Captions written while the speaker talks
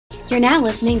You're now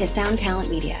listening to Sound Talent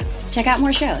Media. Check out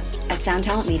more shows at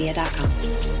soundtalentmedia.com.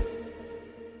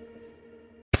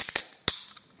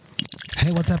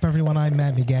 Hey, what's up, everyone? I'm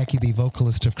Matt Migaki, the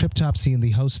vocalist of Cryptopsy and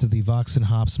the host of the Vox and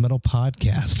Hops Metal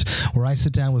Podcast, where I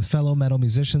sit down with fellow metal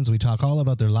musicians. We talk all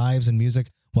about their lives and music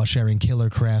while sharing killer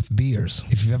craft beers.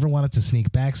 If you've ever wanted to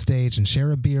sneak backstage and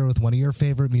share a beer with one of your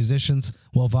favorite musicians,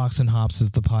 well, Vox and Hops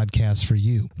is the podcast for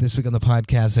you. This week on the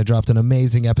podcast, I dropped an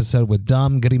amazing episode with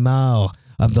Dom Grimal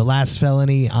of The Last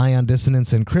Felony, Ion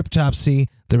Dissonance, and Cryptopsy.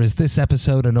 There is this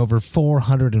episode and over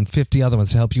 450 other ones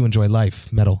to help you enjoy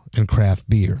life, metal, and craft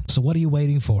beer. So what are you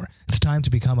waiting for? It's time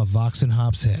to become a Vox and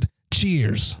Hops head.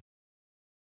 Cheers!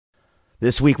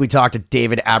 This week we talked to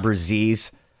David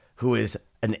Abbruzzese, who is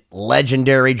a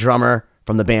legendary drummer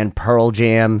from the band Pearl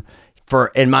Jam for,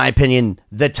 in my opinion,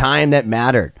 the time that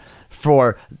mattered.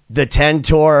 For the 10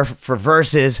 tour, for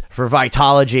Versus, for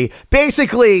Vitology.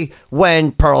 Basically,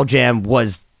 when Pearl Jam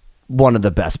was one of the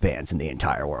best bands in the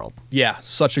entire world. Yeah,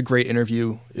 such a great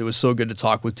interview. It was so good to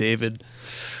talk with David.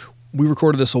 We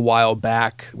recorded this a while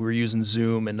back. We were using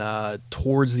Zoom, and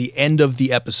towards the end of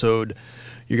the episode,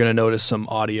 you're going to notice some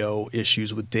audio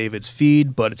issues with David's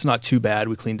feed, but it's not too bad.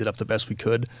 We cleaned it up the best we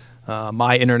could.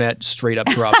 My internet straight up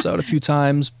drops out a few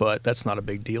times, but that's not a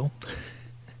big deal.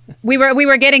 We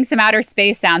were getting some outer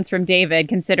space sounds from David,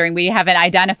 considering we haven't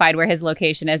identified where his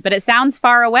location is, but it sounds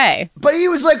far away. But he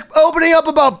was like opening up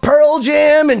about Pearl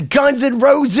Jam and Guns N'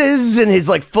 Roses and his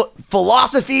like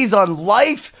philosophies on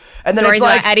life. And then stories it's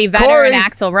like about Eddie Vedder Corey, and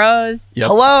Axl Rose. Yep.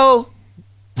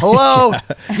 Hello.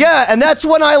 Yeah, and that's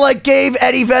when I like gave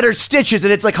Eddie Vedder stitches,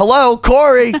 and it's like, hello,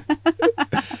 Corey.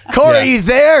 Corey, you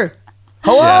there?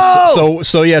 Hello. Yeah,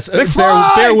 so yes,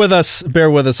 bear with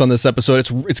us on this episode.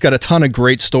 It's got a ton of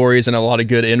great stories and a lot of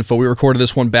good info. We recorded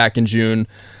this one back in June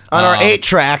on our 8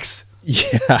 tracks.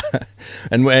 Yeah,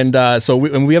 and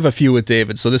we have a few with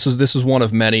David. So this is one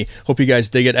of many. Hope you guys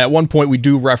dig it. At one point, we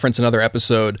do reference another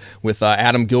episode with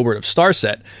Adam Gilbert of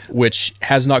Starset, which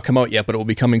has not come out yet, but it will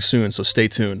be coming soon. So stay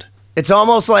tuned. It's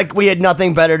almost like we had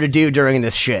nothing better to do during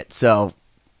this shit. So,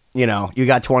 you know, you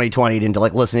got 2020 into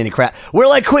like listening to crap. We're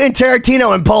like Quentin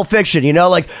Tarantino in Pulp Fiction. You know,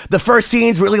 like the first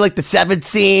scene's really like the 7th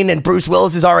scene, and Bruce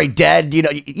Willis is already dead.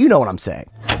 You know what I'm saying.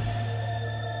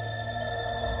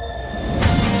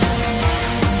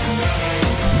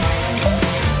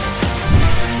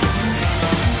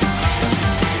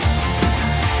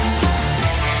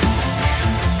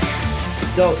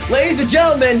 So, ladies and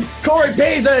gentlemen, Corey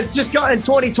Peza has just gotten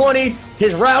 2020.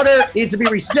 His router needs to be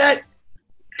reset.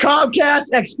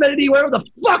 Comcast, Xfinity, wherever the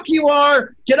fuck you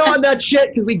are, get on that shit,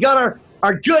 because we got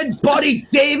our good buddy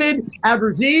David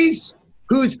Abbruzzese,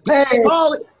 who's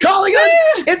calling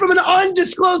us in from an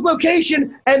undisclosed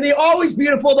location, and they're always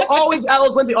beautiful, they're always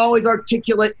eloquent, they're always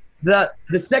articulate. The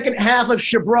second half of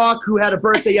Shabrock, who had a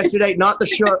birthday yesterday, not the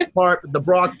short part, but the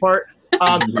Brock part.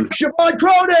 Siobhan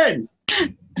Cronin!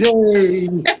 Yay.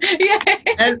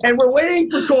 And we're waiting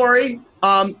for Corey.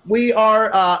 We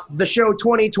are the show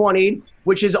 2020,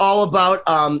 which is all about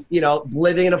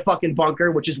living in a fucking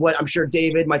bunker, which is what I'm sure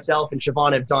David, myself, and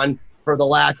Siobhan have done for the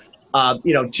last 2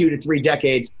 to 3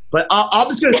 decades. But I'm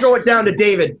just going to throw it down to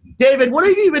David. David, what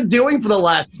have you been doing for the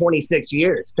last 26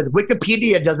 years? Because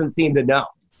Wikipedia doesn't seem to know.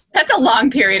 That's a long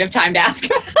period of time to ask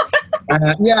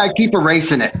about. Yeah, I keep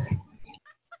erasing it.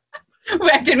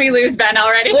 Did we lose Ben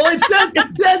already? Well,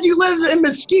 it said you live in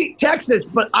Mesquite, Texas,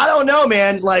 but I don't know,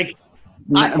 man. Like,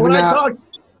 what's going on?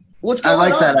 I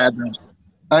like that address.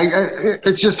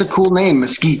 It's just a cool name,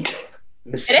 Mesquite.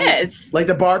 It is. Like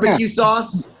the barbecue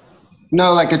sauce?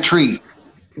 No, like a tree.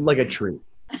 Like a tree.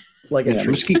 Like a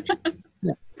tree. Mesquite.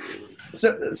 Yeah.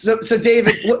 So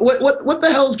David, what the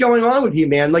hell's going on with you,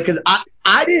 man? Like, because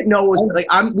I didn't know it was like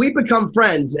we've become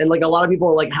friends, and like a lot of people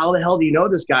are like, how the hell do you know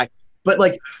this guy? But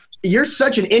like, you're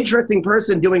such an interesting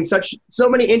person doing so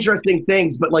many interesting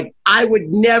things, but like I would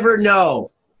never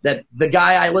know that the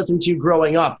guy I listened to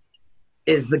growing up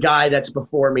is the guy that's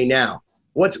before me now.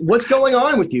 What's going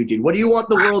on with you, dude? What do you want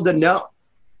the world to know?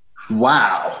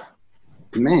 Wow.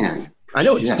 Man. I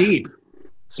know it's deep.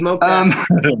 Smoke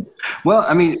that. Well,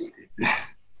 I mean,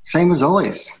 same as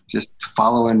always. Just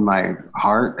following my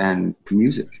heart and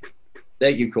music.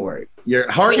 Thank you, Corey.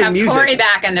 Your heart and music. We have Corey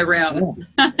back in the room.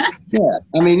 Yeah.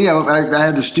 I mean, I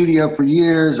had the studio for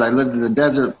years. I lived in the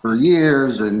desert for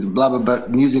years and blah, blah,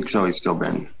 but music's always still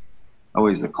been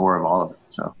the core of all of it.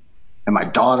 So, and my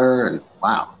daughter, and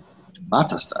wow,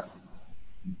 lots of stuff.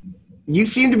 You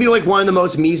seem to be like one of the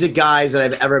most music guys that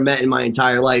I've ever met in my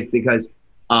entire life, because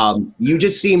you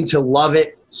just seem to love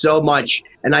it so much.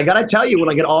 And I got to tell you, when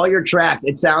I get all your tracks,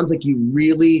 it sounds like you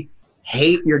really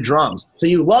hate your drums. So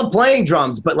you love playing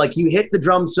drums, but like you hit the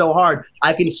drums so hard.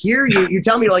 I can hear you. You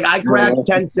tell me like I cracked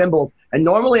 10 cymbals, and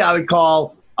normally I would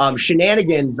call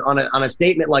shenanigans on a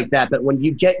statement like that. But when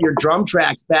you get your drum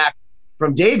tracks back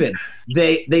from David,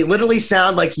 they literally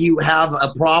sound like you have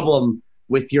a problem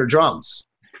with your drums.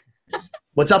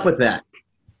 What's up with that?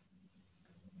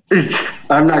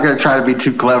 I'm not going to try to be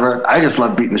too clever. I just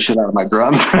love beating the shit out of my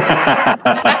drums.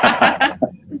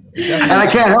 And I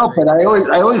can't help it. I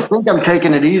always think I'm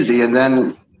taking it easy, and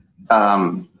then,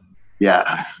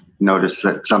 notice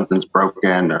that something's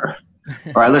broken, or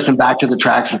I listen back to the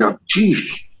tracks and go,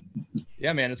 "Geez."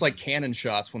 Yeah, man, it's like cannon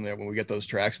shots when we get those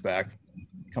tracks back.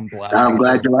 Come blasting. I'm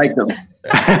glad you like them.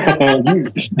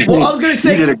 Well, I was going to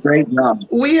say, you did a great job.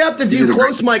 We have to do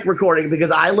close mic recording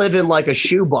because I live in like a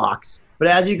shoebox. But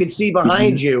as you can see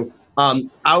behind you,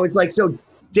 I was like, so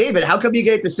David, how come you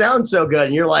get the sound so good?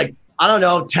 And you're like, I don't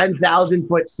know, 10,000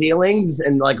 foot ceilings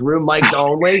and like room mics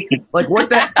only. Like what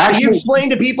that, can you explain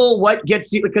to people what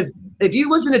gets you, because if you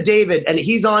listen to David and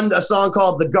he's on a song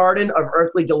called The Garden of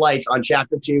Earthly Delights on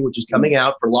Chapter 2, which is coming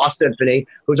out for Lost Symphony,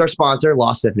 who's our sponsor,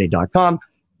 lostsymphony.com.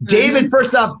 David,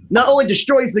 first off, not only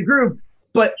destroys the groove,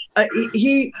 but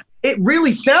it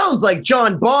really sounds like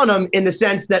John Bonham in the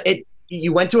sense that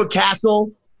you went to a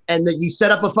castle and that you set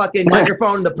up a fucking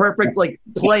microphone in the perfect like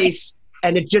place,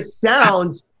 and it just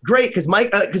sounds great because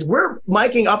we're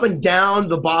miking up and down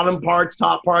the bottom parts,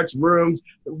 top parts, rooms,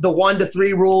 the 1 to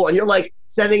 3 rule, and you're like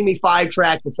sending me 5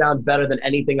 tracks to sound better than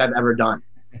anything I've ever done.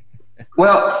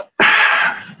 Well,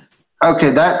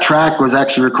 okay, that track was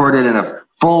actually recorded in a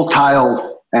full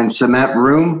tile and cement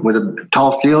room with a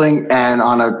tall ceiling and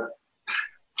on a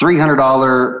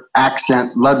 $300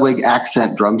 Ludwig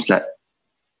accent drum set.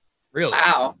 Really?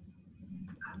 Wow.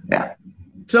 Yeah.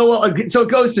 So it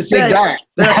goes to say that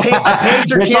a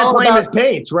painter can't blame his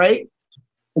paints, right?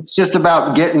 It's just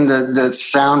about getting the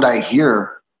sound I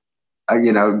hear,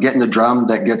 getting the drum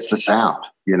that gets the sound,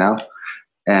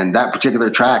 And that particular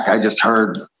track, I just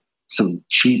heard some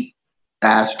cheap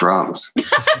ass drums.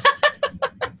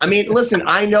 I mean, listen,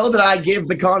 I know that I give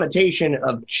the connotation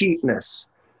of cheapness,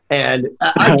 and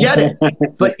I get it,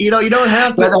 but you don't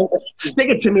have to stick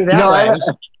it to me that way.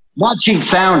 Not cheap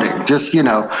sounding, just,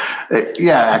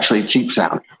 actually cheap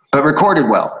sound, but recorded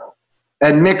well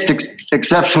and mixed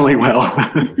exceptionally well.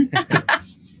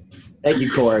 Thank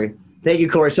you, Corey.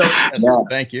 So,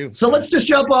 Thank you. So let's just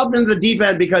jump off into the deep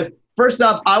end because first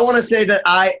off, I want to say that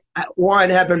Warren,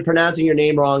 have been pronouncing your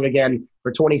name wrong again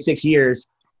for 26 years.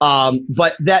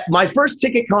 But that my first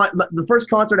the first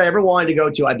concert I ever wanted to go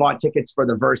to, I bought tickets for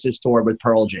the Versus tour with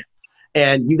Pearl Jam,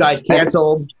 and you guys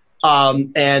canceled.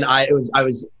 And I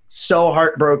was so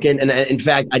heartbroken. And in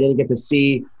fact, I didn't get to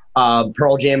see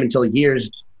Pearl Jam until years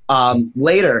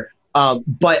later.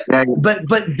 But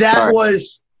that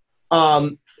was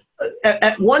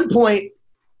at one point,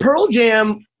 Pearl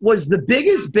Jam was the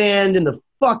biggest band in the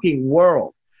fucking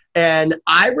world. And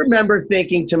I remember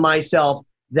thinking to myself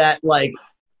that like,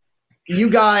 you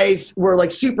guys were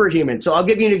like superhuman. So I'll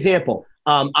give you an example.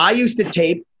 I used to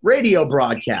tape radio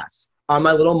broadcasts on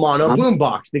my little mono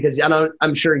boombox because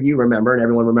I'm sure you remember and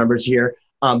everyone remembers here,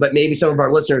 but maybe some of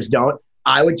our listeners don't.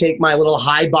 I would take my little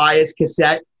high bias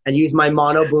cassette and use my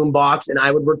mono boombox and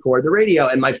I would record the radio.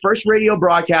 And my first radio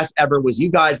broadcast ever was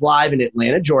you guys live in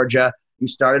Atlanta, Georgia. You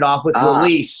started off with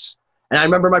Release. And I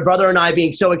remember my brother and I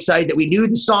being so excited that we knew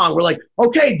the song. We're like,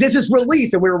 okay, this is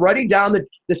Release. And we were writing down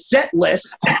the set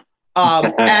list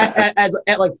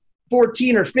at like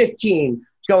 14 or 15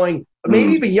 going,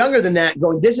 maybe even younger than that,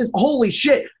 going, this is holy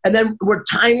shit. And then we're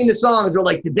timing the songs. We're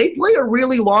like, did they play a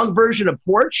really long version of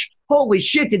Porch? Holy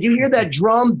shit. Did you hear that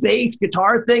drum, bass,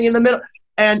 guitar thing in the middle?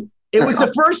 And it was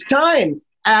the first time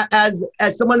as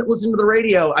someone listening to the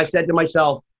radio, I said to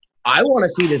myself, I want to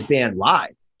see this band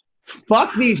live.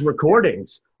 Fuck these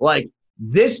recordings. Like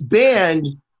this band,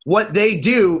 what they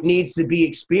do needs to be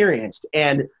experienced.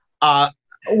 And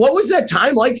what was that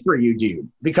time like for you, dude?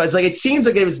 Because like it seems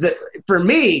like it was for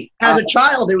me as a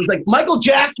child, it was like Michael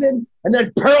Jackson and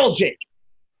then Pearl Jam.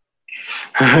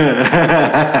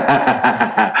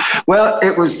 Well,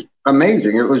 it was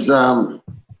amazing. It was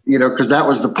because that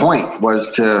was the point,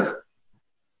 was to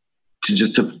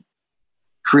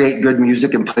create good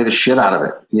music and play the shit out of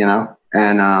it,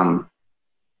 and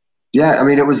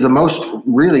it was the most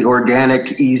really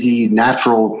organic, easy,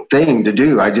 natural thing to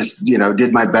do. I just,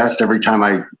 did my best every time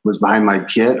I was behind my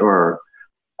kit or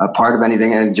a part of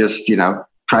anything and just,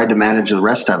 tried to manage the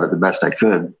rest of it the best I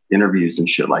could, interviews and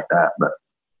shit like that. But,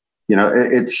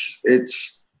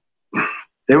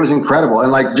 it was incredible.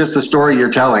 And like just the story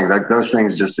you're telling, like those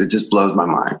things it just blows my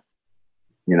mind,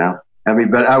 I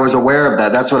mean, but I was aware of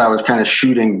that. That's what I was kind of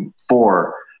shooting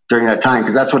for during that time,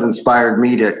 because that's what inspired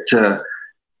me to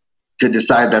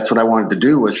decide that's what I wanted to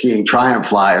do, was seeing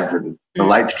Triumph live, and the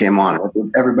lights came on.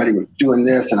 Everybody was doing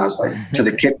this, and I was like, to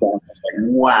the kickdown, I was like,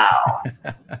 wow.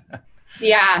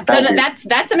 Yeah, so that's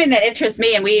something that interests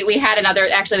me, and we had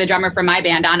actually the drummer from my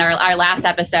band on our last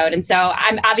episode, and so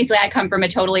I come from a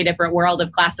totally different world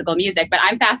of classical music, but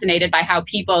I'm fascinated by how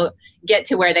people get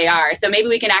to where they are. So maybe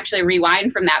we can actually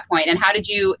rewind from that point. And how did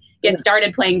you get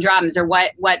started playing drums, or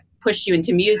what pushed you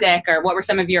into music, or what were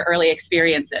some of your early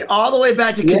experiences? All the way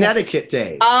back to Connecticut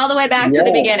days. All the way back to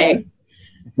the beginning.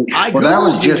 I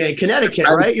Googled you in Connecticut,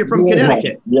 right? You're from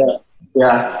Connecticut.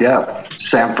 Yeah.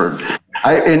 Sanford.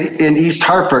 In East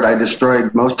Hartford, I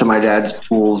destroyed most of my dad's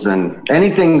tools, and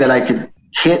anything that I could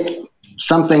hit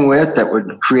something with that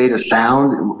would create a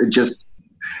sound.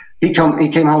 He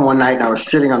came home one night, and I was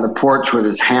sitting on the porch with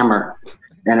his hammer,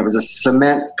 and it was a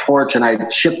cement porch, and I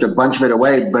chipped a bunch of it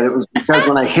away, but it was because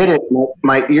when I hit it,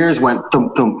 my ears went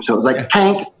thump thump. So it was like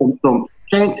tank thump thump,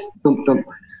 tank thump thump,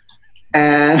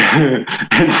 and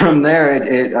from there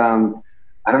it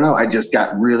I don't know. I just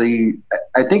got really,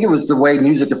 I think it was the way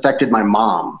music affected my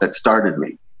mom that started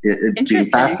me. It being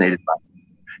fascinated by it.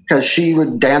 Because she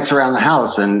would dance around the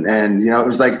house, and it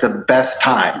was like the best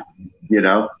time,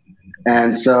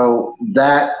 And so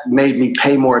that made me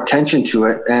pay more attention to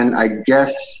it. And I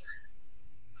guess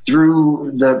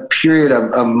through the period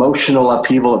of emotional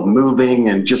upheaval of moving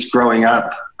and just growing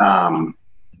up,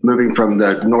 moving from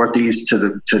the Northeast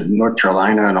to North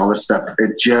Carolina and all this stuff,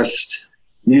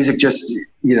 music just,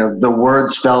 the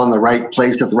words fell in the right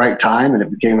place at the right time, and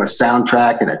it became a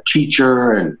soundtrack and a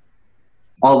teacher and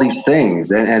all these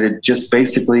things. And it just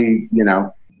basically,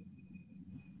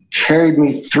 carried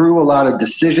me through a lot of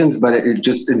decisions, but it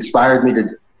just inspired me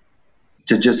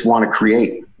to just want to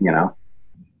create,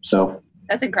 So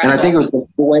that's incredible. And I think it was the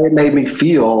way it made me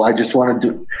feel. I just wanted to,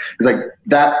 it was like,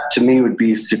 that to me would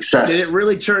be success. Did it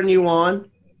really turn you on?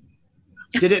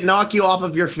 Did it knock you off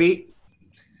of your feet?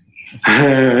 When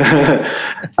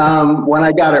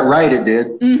I got it right, it did.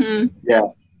 Mm-hmm. Yeah.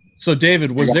 So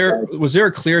David, was there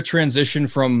a clear transition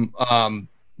from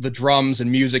the drums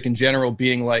and music in general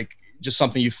being like just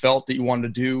something you felt that you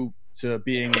wanted to do to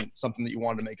being something that you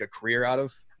wanted to make a career out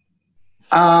of?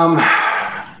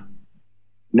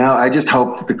 No, I just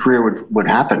hoped that the career would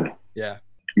happen. Yeah.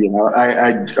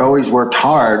 I always worked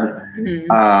hard.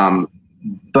 Mm-hmm.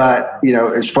 But,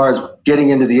 as far as getting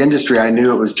into the industry, I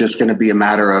knew it was just going to be a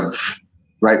matter of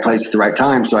right place at the right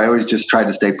time. So I always just tried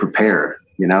to stay prepared,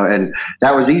 and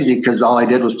that was easy because all I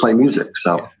did was play music.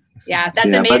 So. Yeah,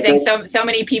 that's amazing. So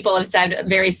many people have said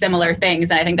very similar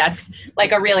things. And I think that's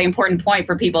like a really important point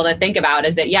for people to think about,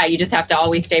 is that, you just have to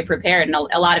always stay prepared. And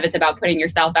a lot of it's about putting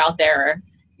yourself out there,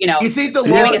 you think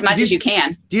doing as much as you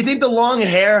can. Do you think the long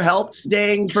hair helped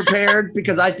staying prepared?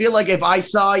 Because I feel like if I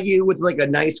saw you with like a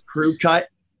nice crew cut,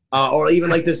 or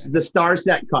even like the Star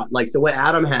Set cut, like so what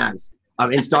Adam has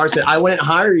in Star Set, I wouldn't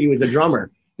hire you as a drummer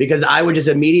because I would just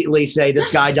immediately say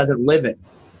this guy doesn't live it.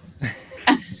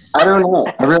 I don't know.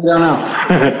 I really don't know.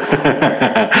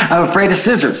 I'm afraid of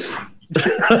scissors.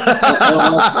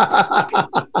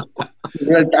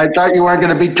 I thought you weren't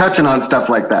going to be touching on stuff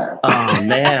like that. Oh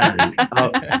man.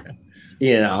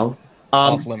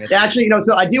 Off limits. Actually,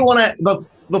 so I do want to,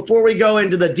 before we go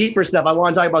into the deeper stuff, I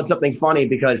want to talk about something funny,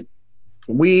 because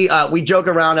we joke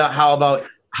around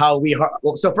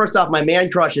so first off, my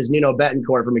man crush is Nuno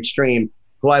Betancourt from Extreme,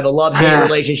 who I have a love-hate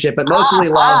relationship, but mostly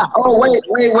love. Oh, wait.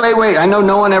 I know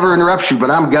no one ever interrupts you, but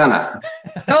I'm gonna.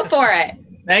 Go for it.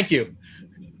 Thank you.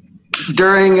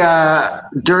 During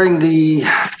the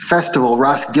festival,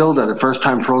 Ross Gilda, the first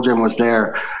time Pearl Jam was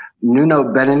there, Nuno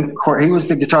Betancourt, he was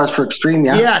the guitarist for Extreme,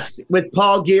 yeah? Yes, with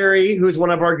Paul Geary, who's one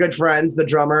of our good friends, the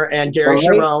drummer, and Gary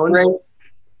Sharon.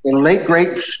 The late,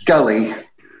 great Scully,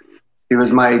 he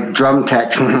was my drum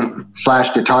tech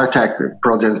 / guitar tech at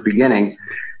Pearl Jam's beginning.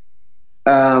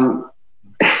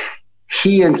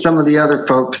 He and some of the other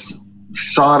folks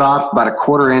sawed off about a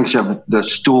 1/4 inch of the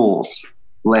stool's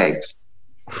legs.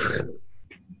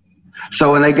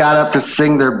 So when they got up to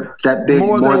sing that big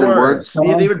More Than Words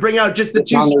song, they would bring out just the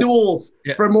two stools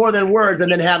for More Than Words,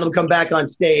 and then have them come back on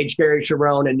stage, Gary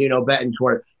Sharon and Nuno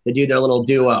Betancourt, to do their little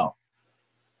duo.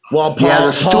 While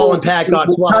Paul and Pat got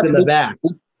fluffed in the back.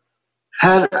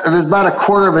 It was about a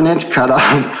 1/4 inch cut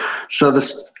off, so the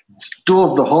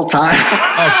stools the whole time.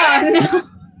 Oh, no.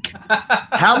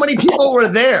 How many people were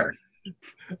there?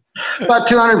 About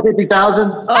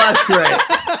 250,000. Oh, that's great.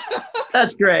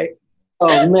 That's great.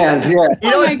 Oh man, yeah.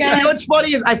 What's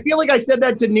funny is I feel like I said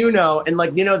that to Nuno, and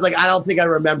like Nuno's like, I don't think I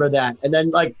remember that. And then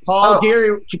like Paul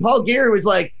Geary was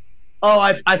like,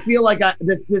 I feel like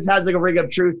this has like a ring of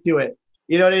truth to it.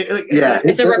 You know what I mean? Yeah,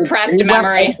 it's a repressed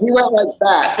memory. He went like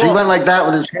that. He went like that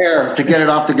with his hair to get it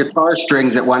off the guitar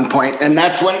strings at one point, and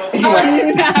that's when he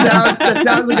went. That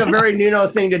sounds like a very Nuno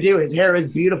thing to do. His hair is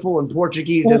beautiful and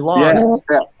Portuguese and long.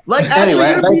 Yeah. Like actually,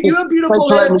 Anyway, you have beautiful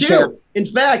hair too. Share. In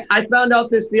fact, I found out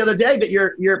this the other day that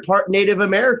you're part Native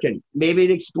American. Maybe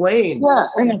it explains. Yeah,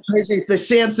 I know, crazy. The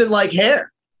Samson-like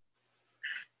hair.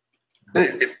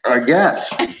 I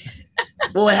guess.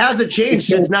 Well, it hasn't changed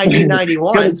since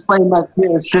 1991. Couldn't explain my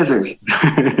fear of scissors.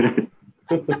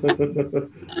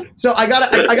 So I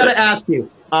gotta ask you.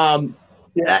 I'm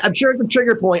sure it's a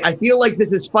trigger point. I feel like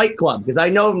this is Fight Club because I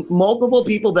know multiple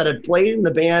people that have played in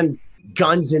the band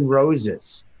Guns N'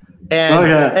 Roses,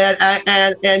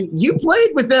 and you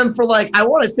played with them for like I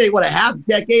want to say a half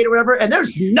decade or whatever. And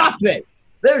there's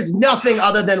nothing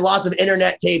other than lots of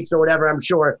internet tapes or whatever. I'm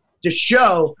sure to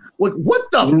show what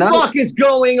the fuck is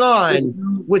going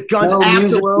on with Guns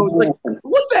Axl Rose. Like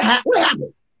what the heck? What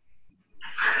happened?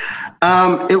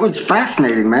 It was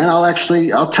fascinating, man.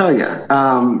 I'll tell you.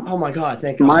 Oh my God,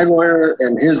 thank you. My lawyer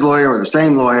and his lawyer were the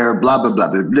same lawyer, blah, blah,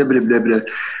 blah, blah, blah, blah, blah, blah.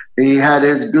 He had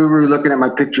his guru looking at my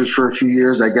pictures for a few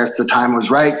years. I guess the time was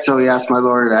right. So he asked my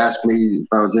lawyer to ask me if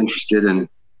I was interested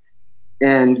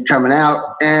in coming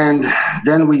out. And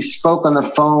then we spoke on the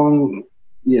phone,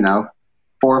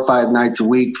 4 or 5 nights a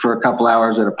week for a couple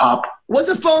hours at a pop. What's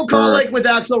a phone call like with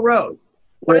Axl Rose?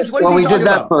 What is we he did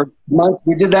that about? for months.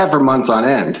 We did that for months on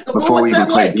end before we even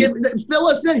played. Fill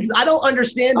us in because I don't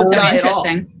understand this guy at all.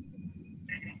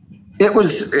 It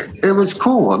was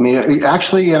cool. I mean,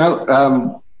 actually,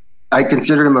 I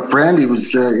considered him a friend. He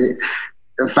was a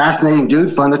fascinating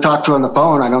dude, fun to talk to on the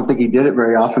phone. I don't think he did it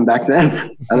very often back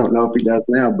then. I don't know if he does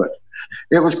now, but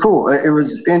it was cool. It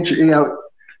was interesting.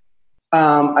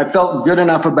 I felt good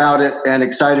enough about it and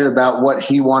excited about what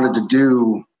he wanted to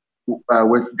do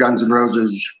with Guns N'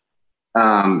 Roses.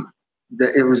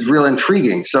 It was real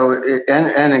intriguing. So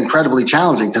and incredibly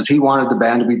challenging because he wanted the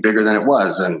band to be bigger than it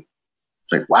was. And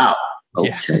it's like, wow,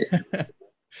 okay. Yeah.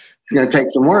 It's going to take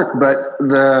some work, but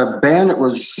the band that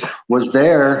was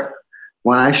there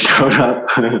when I showed up,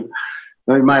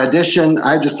 my audition,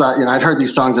 I just thought, I'd heard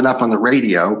these songs enough on the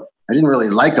radio. I didn't really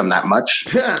like them that much.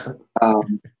 It's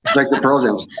like the Pearl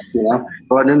Jam stuff,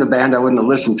 If I wasn't in the band, I wouldn't have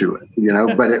listened to it,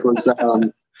 but it was,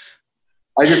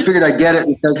 I just figured I'd get it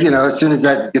because, as soon as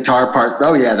that guitar part,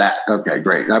 okay,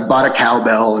 great. And I bought a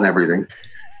cowbell and everything.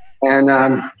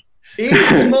 And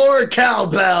it's more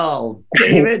cowbell,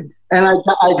 David. And I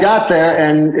got there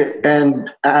and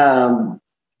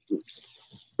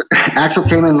Axl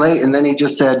came in late and then he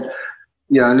just said,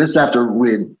 and this after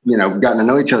we had, gotten to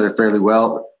know each other fairly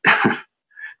well.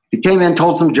 He came in,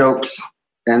 told some jokes,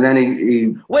 and then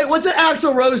he Wait, what's an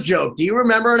Axl Rose joke? Do you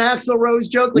remember an Axl Rose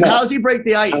joke? Like, how does he break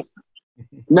the ice?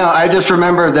 No, I just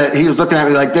remember that he was looking at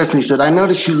me like this, and he said, "I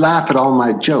noticed you laugh at all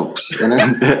my jokes."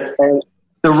 And the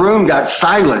room got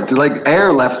silent, like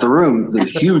air left the room, the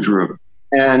huge room.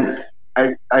 And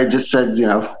I just said, I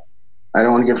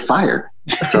don't want to get fired.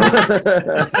 So,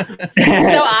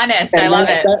 so honest. I love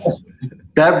it.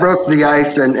 That broke the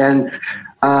ice. And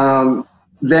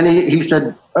then he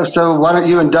said, "Oh, so why don't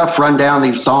you and Duff run down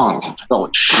these songs?" Oh,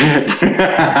 shit.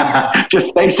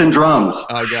 Just bass and drums.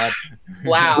 Oh, God.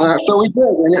 Wow. So we did,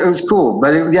 and it was cool.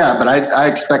 But I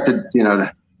expected,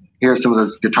 to hear some of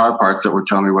those guitar parts that were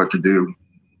telling me what to do.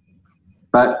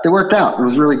 But it worked out. It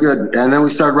was really good. And then we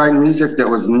started writing music that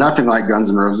was nothing like Guns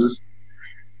N' Roses.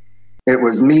 It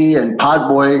was me and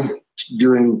Podboy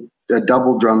doing a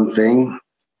double drum thing,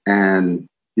 and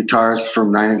guitarist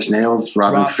from Nine Inch Nails,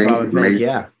 Robin Fink.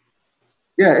 Yeah.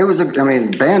 Yeah, it was.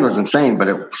 The band was insane, but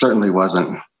it certainly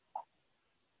wasn't.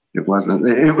 It wasn't.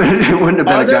 It wouldn't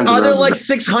have been. Are there like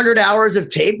 600 hours of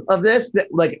tape of this that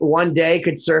like one day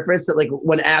could surface that like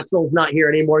when Axl's not here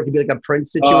anymore, it could be like a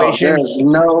Prince situation?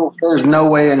 There's no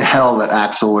way in hell that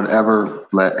Axl would ever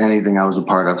let anything I was a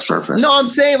part of surface. No, I'm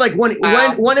saying like when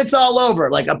it's all over,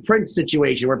 like a Prince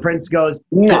situation where Prince goes.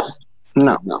 No.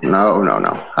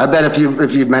 I bet if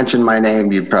you mentioned my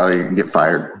name, you'd probably get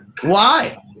fired.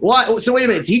 Why? Why? So wait a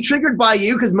minute. Is he triggered by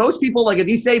you? Because most people, like, if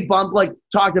you say talk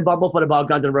to Bumblefoot about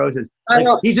Guns N' Roses,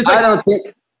 he's just like, I don't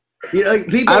think.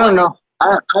 People. I don't know.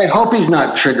 I hope he's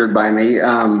not triggered by me.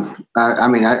 I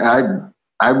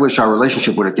wish our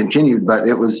relationship would have continued, but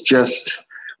it was just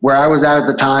where I was at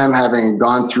the time, having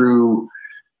gone through.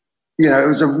 It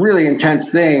was a really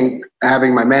intense thing,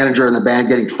 having my manager in the band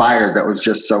getting fired. That was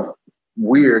just so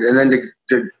weird. And then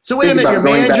so wait a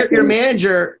minute, your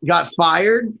manager got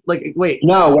fired? Like, wait.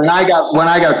 No, when I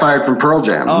got fired from Pearl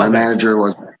Jam, my manager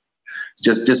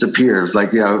just disappears.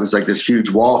 Like, it was like this huge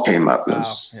wall came up. Wow.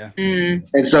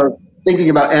 And so thinking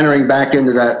about entering back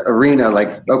into that arena, like,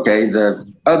 okay,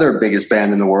 the other biggest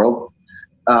band in the world.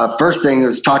 First thing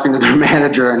was talking to their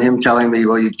manager and him telling me,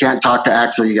 well, you can't talk to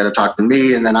Axl, you got to talk to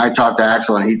me. And then I talked to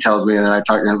Axl and he tells me, and then I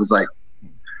talked, and it was like,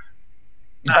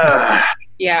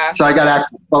 yeah. So I got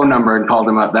Axl's phone number and called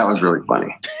him up. That was really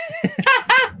funny.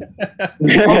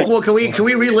 Well, can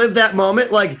we relive that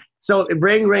moment? Like, so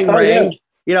ring. Yeah.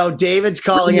 You know, David's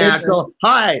calling Axl.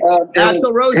 Hi,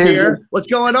 Axl Rose here. What's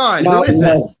going on? Who is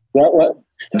this?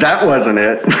 That wasn't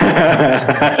it.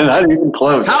 Not even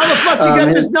close. How the fuck you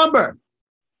get this number?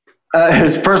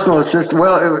 His personal assistant.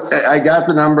 Well, I got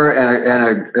the number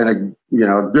and a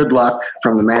good luck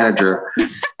from the manager,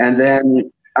 and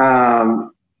then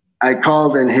I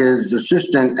called and his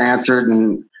assistant answered,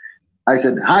 and I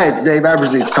said, "Hi, it's Dave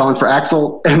Abbruzzese calling for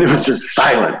Axl," and it was just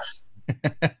silence.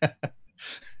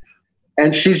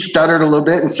 And she stuttered a little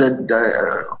bit and said,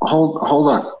 hold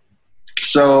on.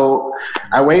 So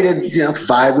I waited,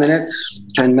 5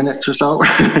 minutes, 10 minutes or so.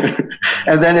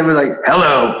 And then it was like,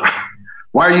 hello,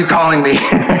 why are you calling me?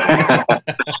 I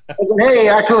said, hey,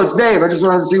 Axl, it's Dave. I just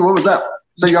wanted to see what was up.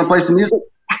 So you want to play some music?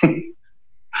 And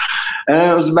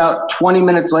it was about 20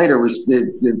 minutes later,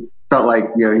 it felt like,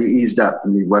 he eased up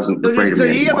and he wasn't afraid of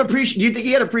me anymore. Do you think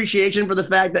he had appreciation for the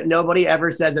fact that nobody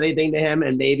ever says anything to him,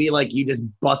 and maybe like you just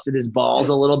busted his balls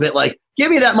a little bit, like, give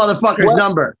me that motherfucker's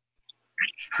number?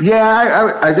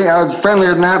 Yeah, I think I was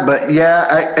friendlier than that, but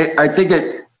yeah, I think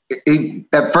at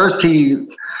first he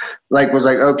was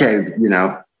like, okay,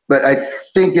 but I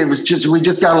think it was just, we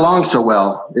just got along so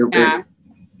well. It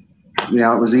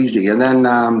was easy. And then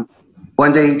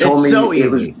one day he told me it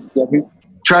was, he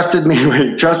trusted me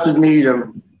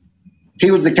to,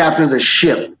 he was the captain of the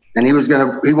ship, and he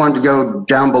wanted to go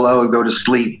down below and go to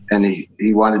sleep, and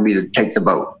he wanted me to take the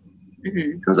boat.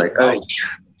 Mm-hmm. I was like, oh.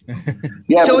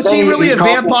 Yeah. So is he really a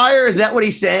vampire? Is that what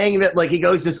he's saying? That like he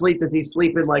goes to sleep, does he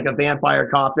sleep in like a vampire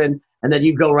coffin, and then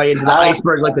you go right into the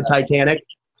iceberg like the Titanic?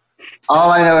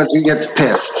 All I know is he gets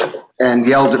pissed and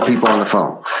yells at people on the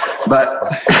phone.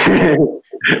 But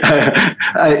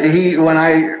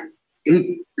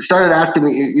he started asking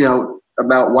me,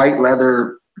 about white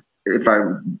leather, if I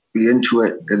would be into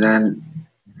it, and then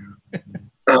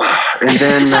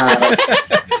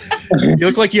you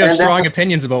look like you have strong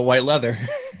opinions about white leather.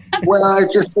 Well, it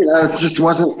just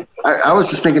wasn't. I was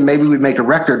just thinking maybe we'd make a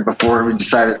record before we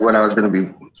decided what I was going to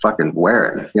be fucking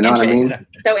wearing. You know what I mean?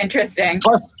 So interesting.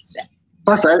 Plus,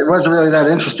 I wasn't really that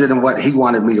interested in what he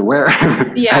wanted me to wear.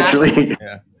 Yeah. Actually.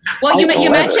 Yeah. Well, you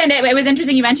mentioned it. It was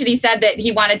interesting. You mentioned he said that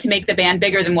he wanted to make the band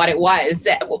bigger than what it was.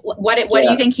 What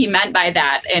do you think he meant by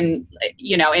that? And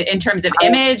in terms of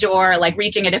image, or like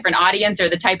reaching a different audience, or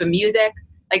the type of music?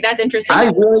 Like, that's interesting.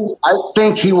 I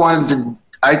think he wanted to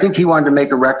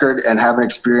make a record and have an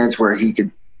experience where he could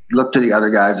look to the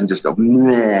other guys and just go,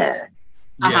 meh.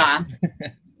 Uh-huh.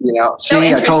 So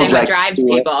interesting. I told you what drives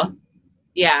people.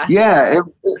 Yeah. Yeah.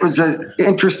 It was an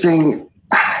interesting.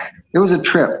 It was a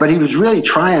trip, but he was really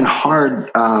trying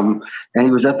hard, and he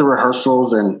was at the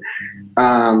rehearsals, and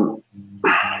but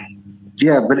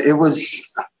it was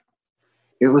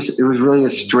really a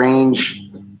strange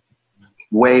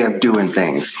way of doing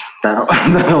things, that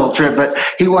whole trip. But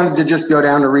he wanted to just go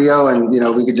down to Rio, and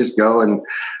we could just go and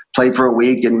play for a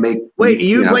week and make. Wait,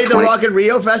 you played the Rock in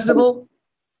Rio festival?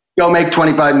 Go make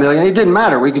 $25 million. It didn't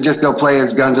matter. We could just go play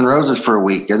as Guns N' Roses for a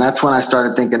week, and that's when I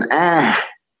started thinking,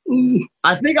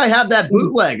 I think I have that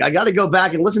bootleg. I got to go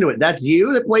back and listen to it. That's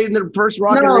you that played in the first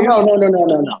Rock in Rio?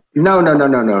 No.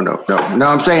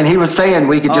 I'm saying he was saying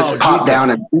we could just pop down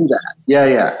and do that.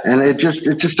 Yeah. And it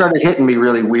just started hitting me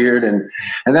really weird. And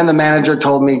then the manager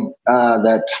told me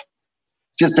that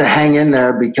just to hang in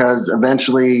there, because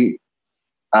eventually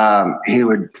he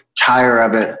would tire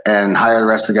of it and hire the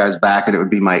rest of the guys back, and it would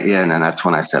be my in. And that's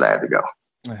when I said I had to go.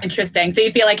 Interesting. So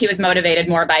you feel like he was motivated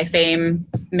more by fame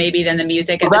maybe than the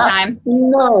music at the time?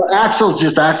 No, Axl's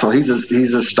just Axl. He's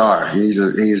a star. He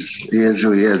is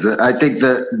who he is. I think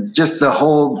that just the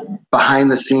whole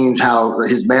behind the scenes, how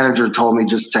his manager told me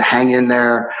just to hang in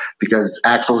there, because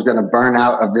Axl's going to burn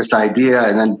out of this idea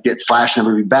and then get Slash and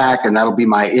everybody back, and that'll be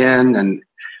my in. And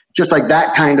just like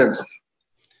that kind of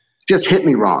just hit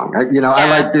me wrong. I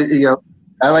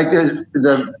like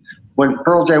the when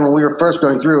Pearl Jam, when we were first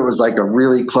going through, it was like a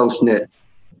really close-knit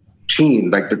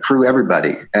team, like the crew,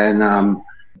 everybody. And I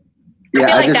feel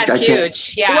like that's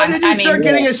huge. Yeah. When did you start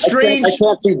getting a strange... I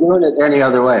can't see doing it any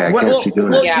other way. I can't see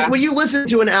doing it. Yeah. When you listen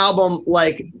to an album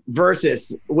like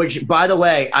Versus, which, by the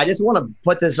way, I just want to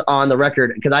put this on the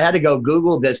record, because I had to go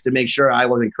Google this to make sure I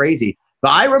wasn't crazy.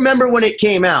 But I remember when it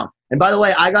came out. And by the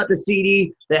way, I got the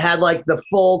CD that had like the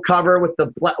full cover with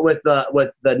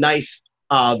the nice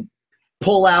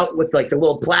pull out with like the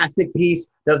little plastic piece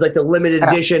that was like the limited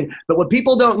edition. But what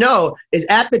people don't know is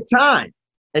at the time,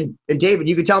 and David,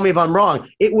 you can tell me if I'm wrong,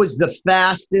 it was the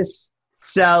fastest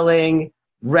selling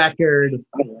record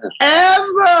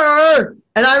ever.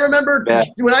 And I remember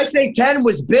when I say 10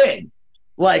 was big,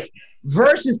 like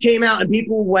Versus came out and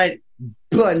people went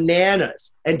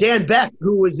bananas. And Dan Beck,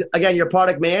 who was, again, your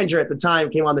product manager at the time,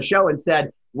 came on the show and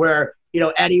said where,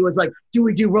 Eddie was like, do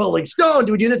we do Rolling Stone?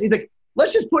 Do we do this? He's like,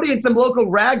 let's just put in some local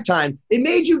ragtime. It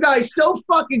made you guys so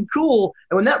fucking cool.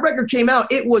 And when that record came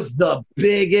out, it was the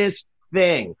biggest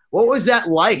thing. What was that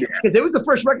like? Because it was the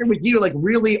first record with you, like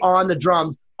really on the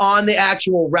drums, on the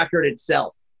actual record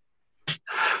itself.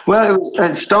 Well, it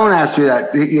was, Stone asked me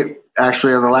that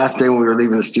actually on the last day when we were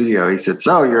leaving the studio. He said,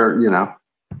 so you're, you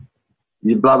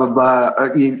blah, blah, blah,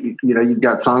 you've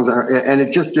got songs on it. And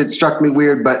it struck me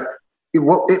weird, but it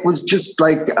was just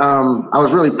like, I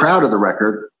was really proud of the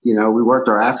record. We worked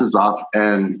our asses off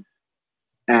and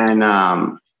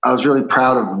I was really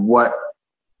proud of what,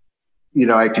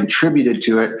 I contributed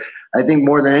to it. I think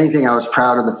more than anything, I was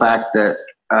proud of the fact that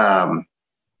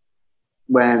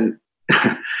when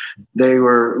they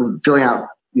were filling out,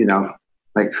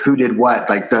 like who did what,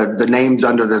 like the names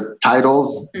under the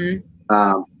titles,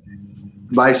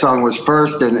 my song was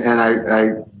first and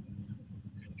I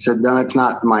said, no, it's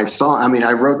not my song. I mean,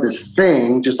 I wrote this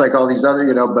thing just like all these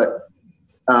other, but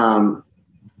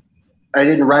I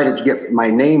didn't write it to get my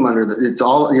name under it's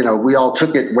all, we all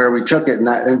took it where we took it.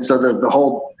 And so the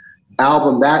whole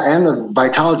album, that and the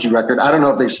Vitology record, I don't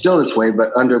know if they're still this way, but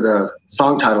under the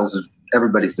song titles is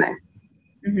everybody's name,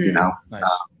 Nice.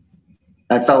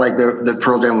 I felt like the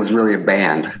Pearl Jam was really a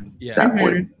band at that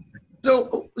point.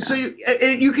 So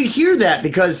you can hear that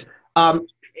because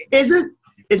isn't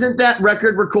that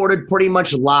record recorded pretty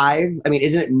much live? I mean,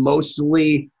 isn't it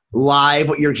mostly live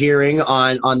what you're hearing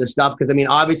on the stuff? Because I mean,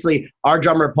 obviously our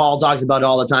drummer Paul talks about it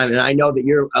all the time, and I know that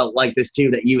you're like this too,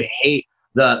 that you hate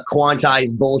the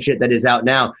quantized bullshit that is out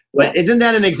now. But isn't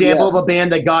that an example of a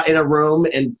band that got in a room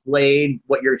and played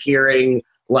what you're hearing?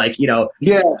 Like,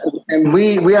 Yeah, and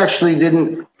we actually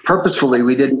didn't purposefully.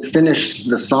 We didn't finish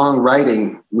the song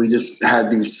writing. We just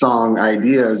had these song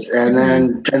ideas, and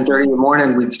then 10:30 in the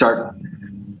morning we'd start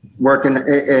working,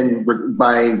 and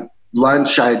by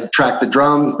lunch I'd track the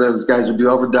drums. Those guys would do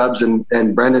overdubs,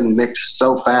 and Brendan mixed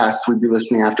so fast we'd be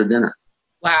listening after dinner.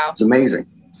 Wow, it's amazing.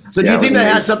 So do you think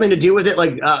that has something to do with it,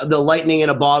 like the lightning in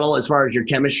a bottle, as far as your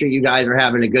chemistry? You guys are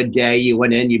having a good day. You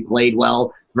went in, you played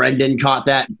well. Brendan caught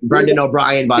that. Brendan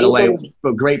O'Brien, by the way,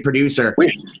 a great producer.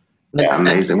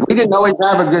 Amazing. We didn't always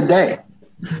have a good day.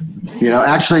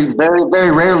 Actually, very,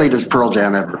 very rarely did Pearl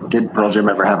Jam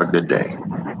ever have a good day.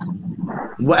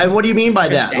 And what do you mean by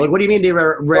that? Like, what do you mean they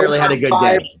rarely had a good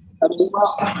day?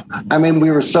 I mean,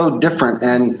 we were so different.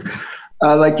 And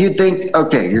like you'd think,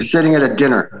 okay, you're sitting at a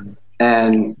dinner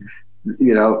and,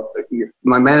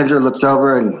 my manager looks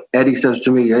over and Eddie says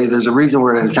to me, hey, there's a reason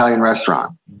we're at an Italian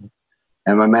restaurant.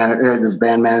 And the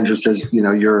band manager says,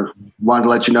 wanted to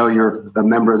let you know you're a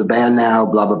member of the band now,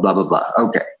 blah, blah, blah, blah, blah.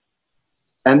 Okay.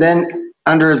 And then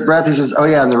under his breath, he says, oh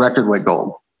yeah, and the record went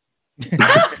gold.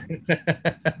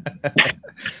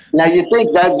 Now you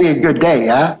think that'd be a good day,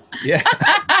 huh? Yeah.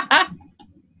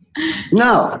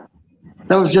 No,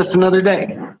 that was just another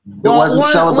day. One of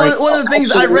the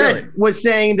things I read was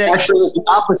saying that actually it was the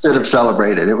opposite of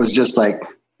celebrated. It was just like.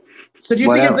 So do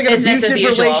you think it's like an abusive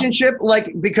relationship?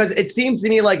 Like, because it seems to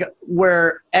me like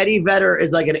where Eddie Vedder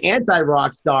is like an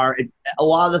anti-rock star, a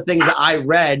lot of the things that I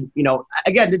read,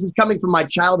 again, this is coming from my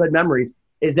childhood memories,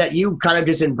 is that you kind of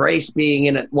just embrace being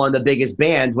in one of the biggest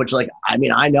bands, which like, I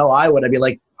mean, I know I would. I'd be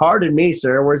like, pardon me,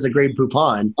 sir, where's the Grey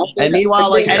Poupon? And meanwhile,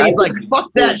 like Eddie's like,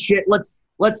 fuck that shit. Let's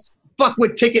fuck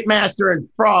with Ticketmaster and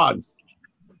frogs.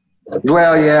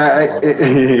 Well, yeah,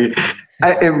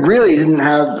 it really didn't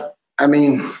have, I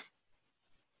mean,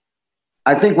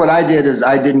 I think what I did is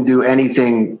I didn't do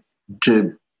anything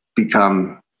to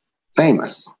become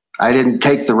famous. I didn't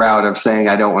take the route of saying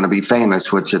I don't want to be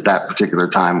famous, which at that particular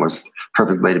time was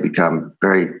perfect way to become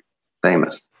very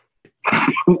famous.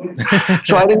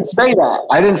 So I didn't say that.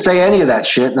 I didn't say any of that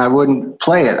shit, and I wouldn't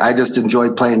play it. I just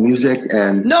enjoyed playing music.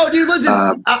 And no, dude, listen,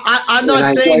 I'm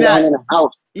not saying that. No,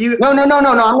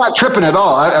 I'm not tripping at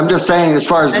all. I'm just saying, as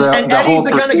far as the Eddie's whole the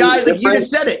kind of guy, like you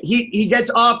just said it. He gets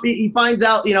off. He finds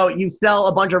out, you sell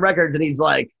a bunch of records, and he's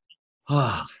like,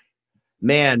 "Oh,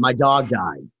 man, my dog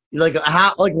died." You're like,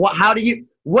 how? Like, what? How do you?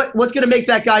 What's gonna make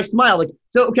that guy smile? Like,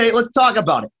 so okay, let's talk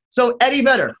about it. So Eddie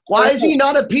Vedder, why is he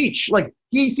not a peach? Like,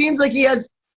 he seems like he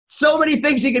has so many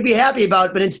things he could be happy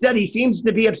about, but instead he seems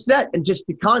to be upset and just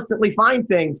to constantly find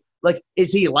things. Like,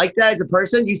 is he like that as a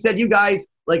person? You said you guys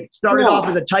like started off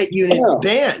as a tight unit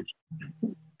band.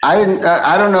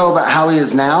 I don't know about how he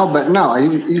is now, but no,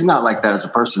 he's not like that as a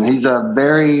person. He's a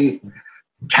very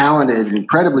talented,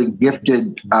 incredibly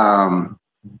gifted. I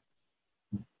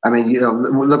mean, you know,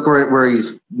 look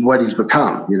what he's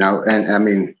become, you know, and I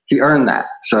mean, he earned that.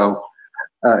 So,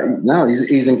 no,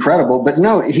 he's incredible, but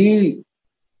no,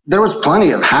 there was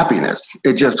plenty of happiness.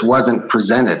 It just wasn't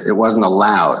presented. It wasn't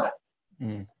allowed.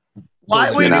 Why?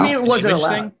 What do you mean it wasn't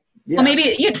allowed? Yeah. Well,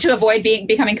 maybe to avoid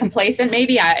becoming complacent,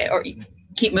 maybe or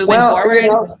keep moving forward. You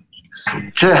know,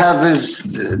 to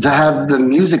have the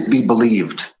music be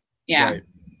believed. Yeah. Right.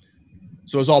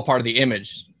 So it was all part of the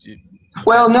image.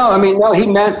 Well, no, I mean, no, he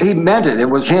meant it. It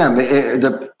was him.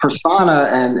 The persona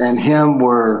and him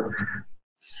were,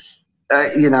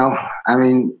 you know, I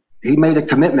mean, he made a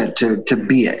commitment to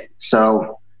be it.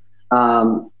 So,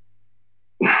 no,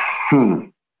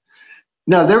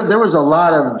 there was a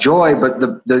lot of joy, but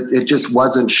it just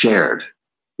wasn't shared.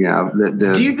 You know,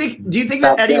 do you think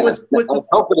that Eddie was? I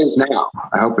hope it is now.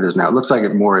 It looks like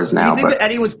it more is now. Do you think that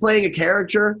Eddie was playing a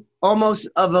character almost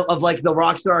of like the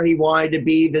rock star he wanted to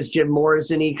be, this Jim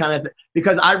Morrison-y kind of?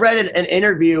 Because I read an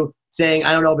interview saying,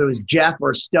 I don't know if it was Jeff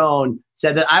or Stone,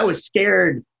 said that I was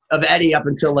scared of Eddie up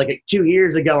until like 2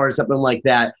 years ago or something like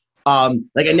that. And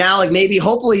now like maybe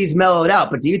hopefully he's mellowed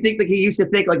out. But do you think that he used to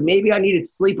think like maybe I needed to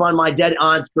sleep on my dead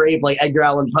aunt's grave like Edgar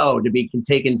Allan Poe to be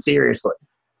taken seriously?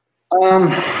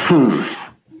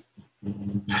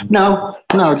 No,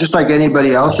 just like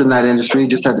anybody else in that industry,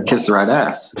 just had to kiss the right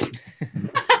ass.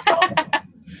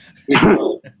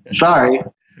 Sorry.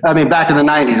 I mean, back in the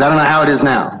 90s, I don't know how it is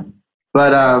now,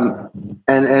 but,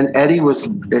 and Eddie was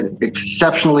an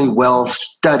exceptionally well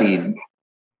studied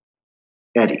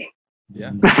Eddie.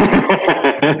 Yeah.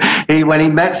 When he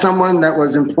met someone that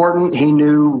was important, he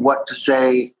knew what to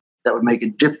say that would make a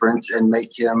difference and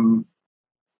make him,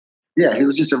 yeah, he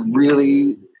was just a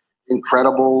really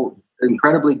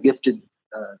incredibly gifted,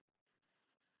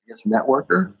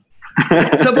 networker.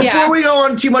 So before we go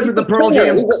on too much with the Pearl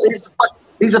Jam,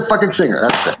 he's a fucking singer.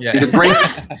 That's it. Yeah. He's a great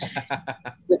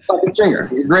fucking singer.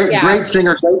 He's a great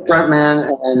singer, great frontman,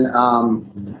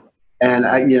 and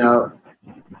I, you know,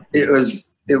 it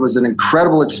was an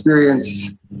incredible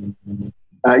experience.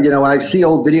 You know, when I see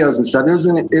old videos and stuff,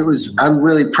 I'm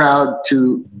really proud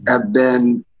to have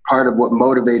been part of what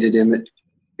motivated him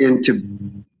into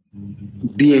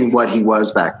being what he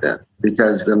was back then.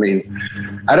 Because, I mean,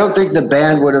 I don't think the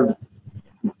band would have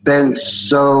been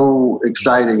so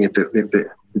exciting if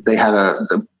they had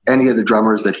any of the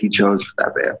drummers that he chose for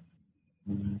that band.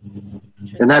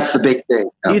 And that's the big thing.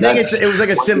 Do you think it was like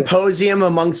a symposium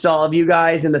amongst all of you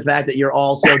guys, and the fact that you're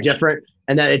all so different,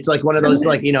 and that it's like one of those,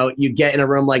 like, you know, you get in a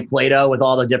room like Plato with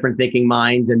all the different thinking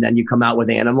minds, and then you come out with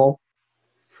Animal?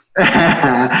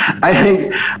 I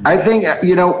think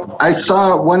you know,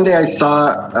 one day I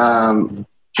saw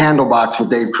Candlebox with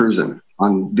Dave Cruzen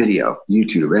on video,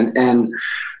 YouTube, and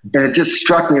it just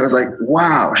struck me. It was like,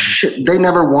 wow, shit, they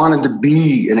never wanted to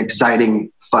be an exciting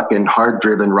fucking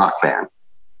hard-driven rock band.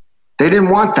 They didn't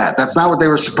want that. That's not what they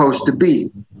were supposed to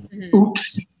be.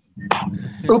 Oops.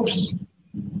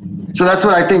 So that's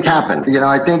what I think happened. You know,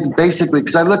 I think basically,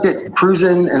 because I look at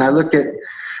Cruzen and I look at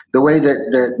the way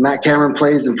that Matt Cameron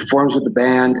plays and performs with the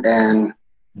band, and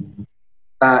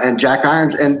Jack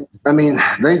Irons, and I mean,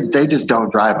 they just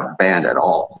don't drive a band at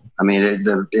all. I mean,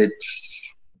 it's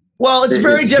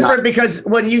very different because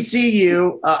when you see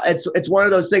you, it's one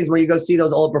of those things where you go see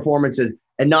those old performances,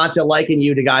 and not to liken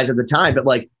you to guys at the time, but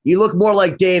like you look more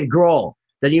like Dave Grohl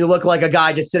than you look like a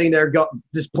guy just sitting there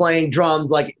just playing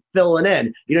drums, like filling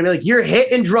in. You know what I mean? Like you're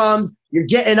hitting drums. You're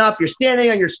getting up, you're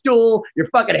standing on your stool, your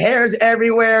fucking hair's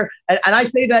everywhere. And I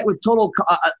say that with total,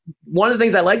 one of the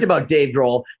things I liked about Dave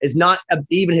Grohl is not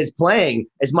even his playing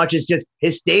as much as just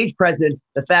his stage presence.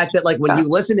 The fact that like when you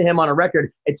listen to him on a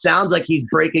record, it sounds like he's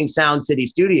breaking Sound City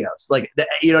Studios. Like,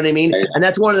 you know what I mean? And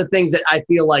that's one of the things that I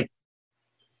feel like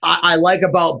I like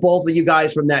about both of you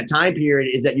guys from that time period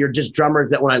is that you're just drummers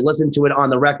that when I listen to it on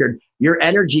the record, your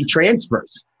energy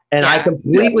transfers. And I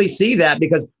completely see that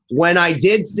because when I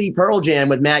did see Pearl Jam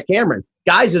with Matt Cameron,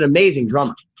 guy's an amazing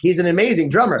drummer. He's an amazing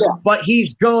drummer, but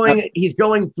he's going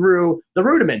through the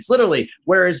rudiments, literally.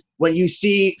 Whereas when you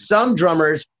see some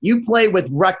drummers, you play with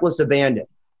reckless abandon.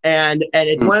 And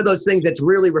it's one of those things that's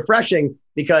really refreshing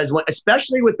because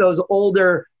especially with those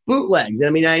older bootlegs.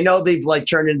 I mean, I know they've like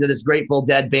turned into this Grateful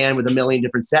Dead band with a million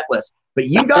different set lists, but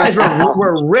you guys were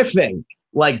riffing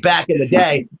like back in the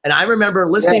day. And I remember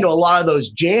listening to a lot of those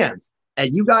jams,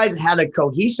 and you guys had a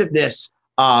cohesiveness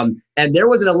And there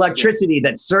was an electricity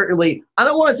that certainly, I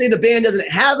don't want to say the band doesn't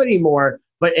have anymore,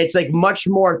 but it's like much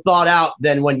more thought out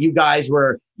than when you guys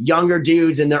were younger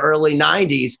dudes in the early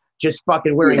 90s, just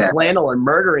fucking wearing flannel and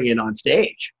murdering it on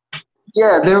stage.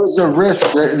 Yeah, there was a risk.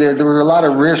 There were a lot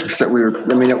of risks that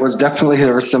it was definitely,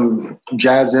 there were some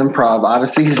jazz improv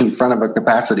odysseys in front of a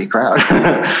capacity crowd.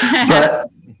 But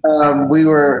we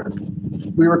were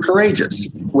courageous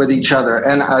with each other.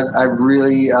 And I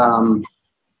really,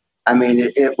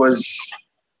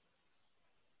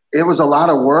 it was a lot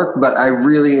of work, but I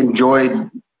really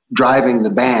enjoyed driving the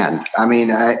band. I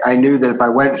mean, I knew that if I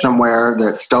went somewhere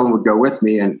that Stone would go with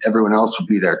me and everyone else would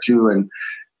be there too.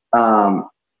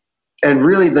 And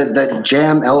really that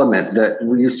jam element that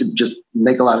we used to just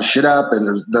make a lot of shit up, and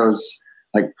those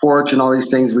like Porch and all these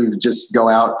things, we would just go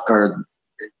out or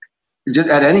just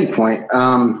at any point.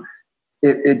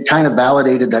 It kind of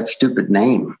validated that stupid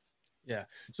name. Yeah.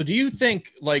 So do you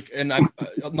think and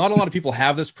not a lot of people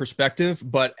have this perspective,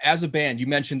 but as a band, you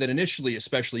mentioned that initially,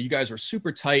 especially, you guys were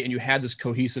super tight and you had this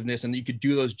cohesiveness and that you could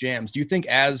do those jams. Do you think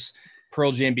as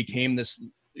Pearl Jam became this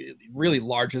really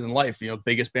larger than life,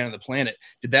 biggest band on the planet,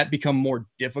 did that become more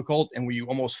difficult, and were you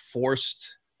almost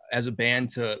forced as a band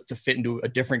to fit into a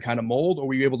different kind of mold, or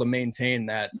were you able to maintain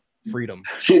that freedom?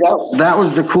 See, that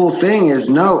was the cool thing is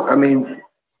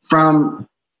from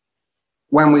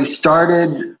when we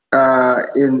started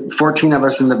in 14 of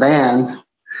us in the band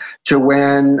to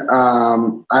when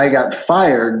I got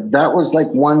fired, that was like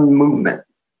one movement.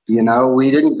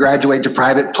 We didn't graduate to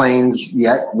private planes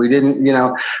yet. We didn't,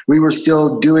 we were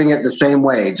still doing it the same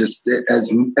way, just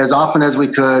as often as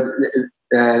we could,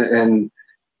 and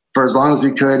for as long as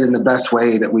we could in the best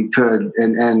way that we could.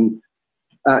 And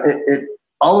it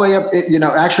all the way up,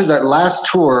 actually that last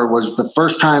tour was the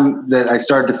first time that I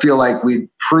started to feel like we'd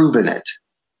proven it,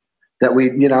 that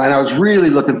and I was really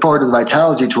looking forward to the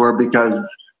Vitalogy tour, because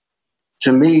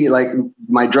to me, like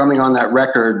my drumming on that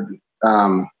record,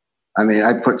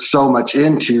 I put so much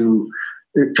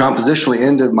compositionally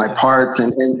into my parts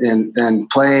and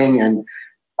playing, and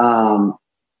I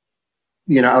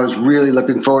was really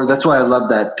looking forward. That's why I love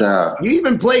that. You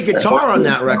even played guitar on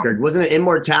that record, wasn't it?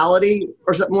 Immortality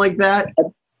or something like that.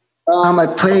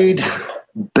 I played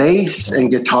bass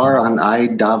and guitar on I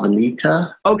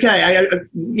Davanita. Okay, I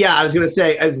was gonna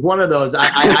say as one of those. I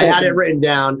had it written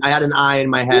down. I had an I in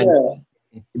my head. Yeah.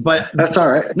 But that's all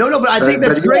right. No, but I think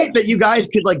that's great that you guys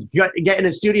could get in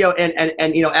a studio and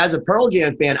as a Pearl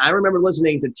Jam fan, I remember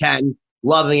listening to 10,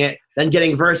 loving it, then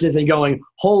getting Versus and going,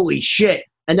 holy shit.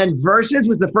 And then Versus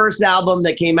was the first album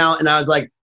that came out, and I was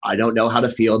like, I don't know how to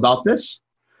feel about this.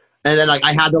 And then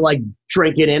I had to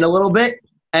drink it in a little bit.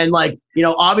 And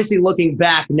obviously looking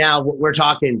back now, we're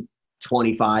talking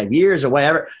 25 years or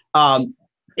whatever.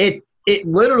 It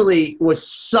literally was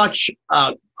such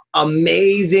a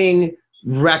amazing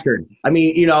record.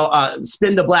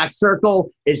 Spin the Black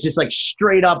Circle is just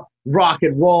straight up rock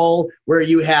and roll, where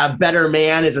you have Better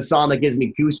Man is a song that gives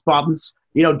me goosebumps,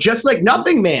 just like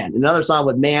Nothing Man, another song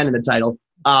with man in the title.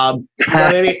 And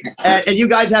you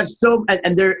guys have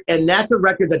and that's a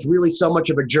record that's really so much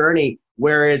of a journey,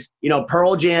 whereas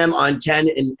Pearl Jam on 10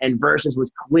 and Versus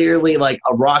was clearly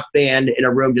a rock band in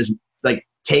a room just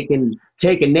taking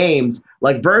names.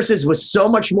 Versus was so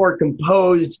much more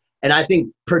composed, and I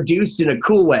think produced in a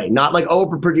cool way, not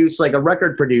overproduced like a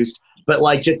record produced, but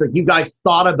you guys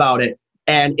thought about it.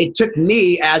 And it took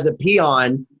me as a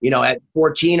peon, at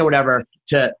 14 or whatever,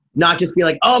 to not just be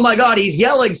oh my God, he's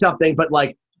yelling something, but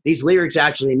these lyrics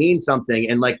actually mean something.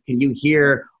 And can you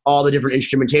hear all the different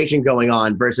instrumentation going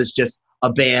on versus just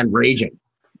a band raging?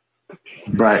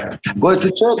 Right. Well, it's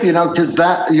a trip, because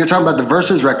that you're talking about the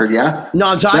Versus record, yeah? No,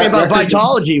 I'm talking about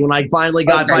Vitalogy, when I finally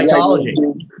got Vitalogy.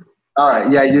 Yeah, all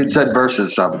right. Yeah, you said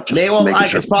Versus something.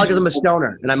 It's probably because I'm a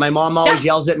stoner, and my mom always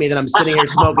yells at me that I'm sitting here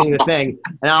smoking the thing,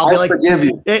 and I'll be forgive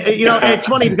you. It's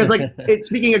funny because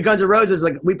speaking of Guns N' Roses,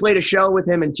 we played a show with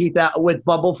him with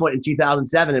Bumblefoot in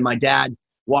 2007, and my dad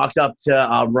walks up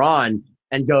to Ron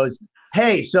and goes,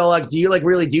 "Hey, so do you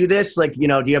really do this? Do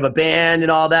you have a band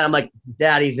and all that?" I'm like,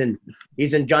 "Dad, he's in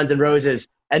Guns N' Roses."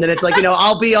 And then it's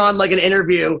I'll be on an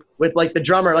interview with the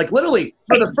drummer, literally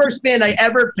for the first band I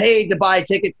ever paid to buy a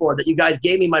ticket for, that you guys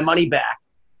gave me my money back.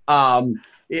 And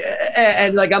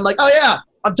I'm like, oh yeah,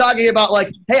 I'm talking about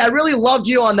hey, I really loved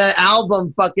you on that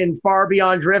album, fucking Far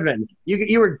Beyond Driven.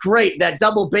 You were great. That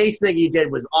double bass thing you did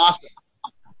was awesome.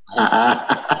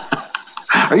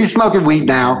 Are you smoking weed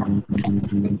now?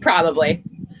 Probably.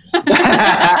 I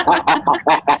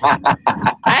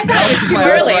thought it was too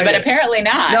early, but apparently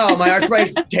not. No, my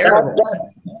arthritis is terrible.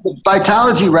 the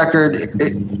Vitalogy record,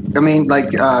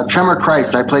 Tremor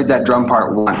Christ, I played that drum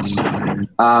part once.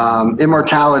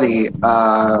 Immortality,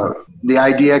 the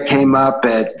idea came up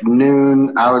at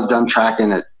noon. I was done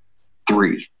tracking at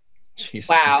 3. Jeez.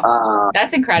 Wow.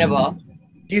 That's incredible.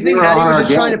 Do you think Eddie was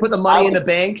just trying to put the money in the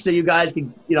bank so you guys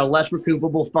could, less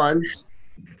recoupable funds?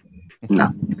 No.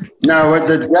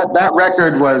 That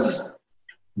record was,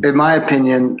 in my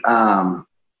opinion,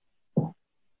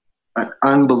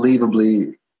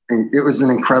 unbelievably, it was an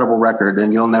incredible record,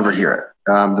 and you'll never hear it.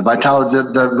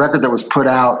 The record that was put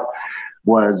out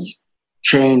was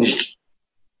changed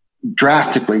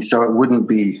drastically so it wouldn't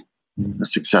be a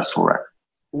successful record.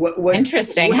 What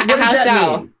Interesting. What How does that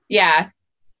so? mean? Yeah.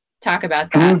 Talk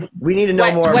about that. We need to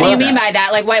know more. What do you mean by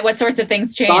that? Like what sorts of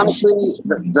things changed? Honestly,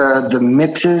 the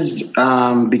mixes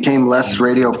became less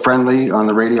radio friendly on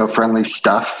the radio friendly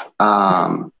stuff.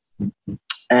 And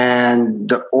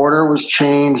the order was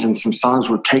changed and some songs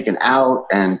were taken out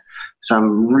and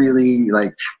some really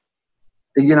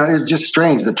it's just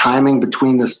strange. The timing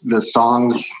between the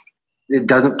songs, it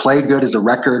doesn't play good as a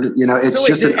record. Did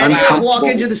anyone walk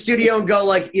into the studio and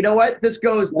go you know what? This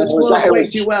flows way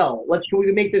too well. Can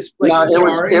we make this it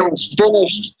was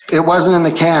finished. It wasn't in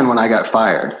the can when I got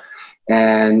fired.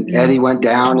 And Eddie went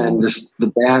down and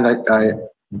the band,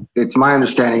 it's my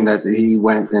understanding that he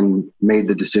went and made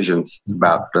the decisions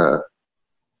about the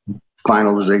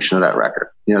finalization of that record.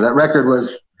 That record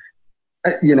was,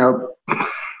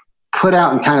 put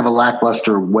out in kind of a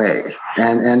lackluster way.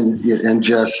 And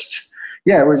just,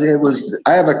 it was,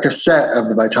 I have a cassette of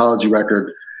the Vitalogy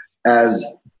record as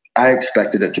I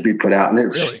expected it to be put out. And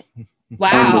it's Really?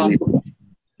 Wow. unbelievable.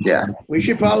 Yeah. We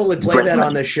should probably play that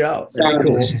on the show. Sounds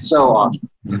cool. So awesome.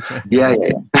 Yeah.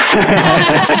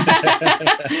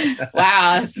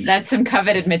 Wow, that's some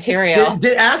coveted material.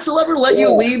 Did Axl ever let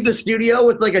you leave the studio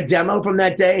with a demo from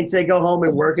that day and say go home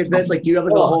and work at this? Do you have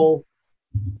a whole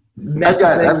mess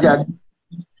I've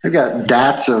got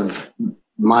DATs of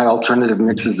my alternative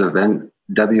mixes of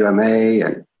WMA,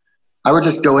 and I would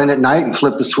just go in at night and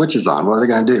flip the switches on. What are they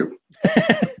going to do?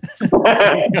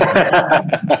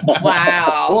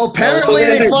 Wow. Well, apparently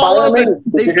they followed a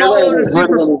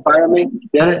super.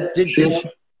 Get it?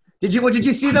 Did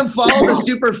you see them follow the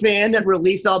super fan that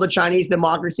released all the Chinese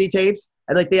Democracy tapes?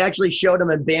 And they actually showed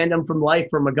them and banned them from life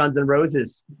from a Guns N'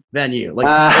 Roses venue,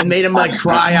 and made them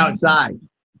cry outside.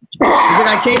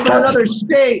 I came from another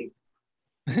state,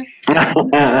 so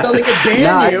they could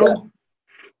ban you.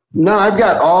 No, I've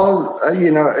got all. I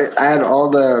had all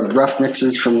the rough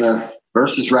mixes from the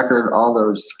Versus record, all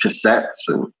those cassettes,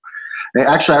 and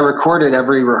actually I recorded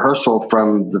every rehearsal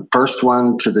from the first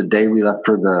one to the day we left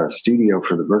for the studio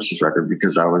for the Versus record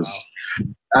because the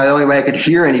only way I could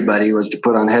hear anybody was to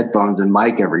put on headphones and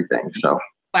mic everything. So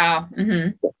wow. Mm-hmm.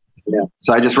 Yeah.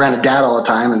 So I just ran a DAT all the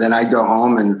time, and then I'd go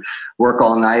home and work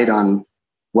all night on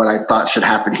what I thought should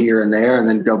happen here and there, and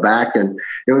then go back. And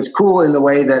it was cool in the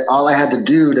way that all I had to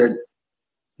do to,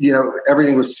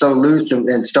 everything was so loose,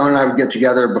 and Stone and I would get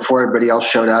together before everybody else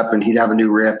showed up, and he'd have a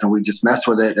new riff and we'd just mess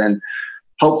with it. And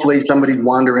hopefully somebody'd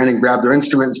wander in and grab their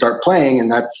instrument and start playing.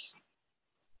 And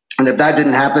if that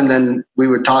didn't happen, then we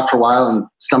would talk for a while and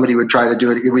somebody would try to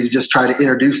do it. We'd just try to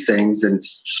introduce things and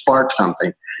spark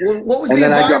something. Well, what was the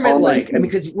environment like?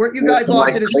 Because weren't you guys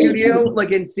locked in a studio,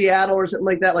 in Seattle or something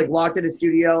like that? Locked in a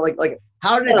studio?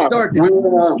 How did it start?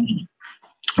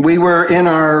 We were in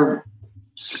our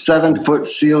 7-foot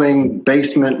ceiling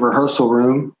basement rehearsal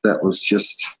room that was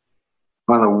just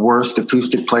one of the worst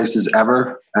acoustic places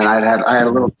ever. And I had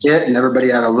a little kit, and everybody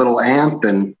had a little amp,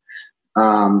 and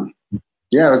it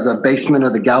was the basement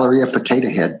of the Galleria Potato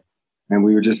Head, and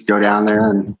we would just go down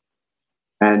there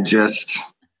and just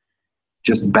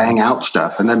bang out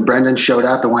stuff. And then Brendan showed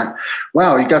up and went,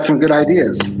 "Wow, you got some good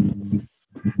ideas." And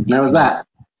that was that.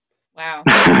 Wow.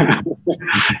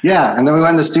 Yeah. And then we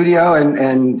went in the studio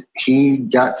and he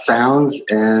got sounds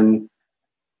and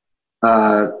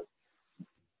got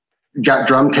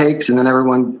drum takes, and then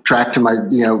everyone tracked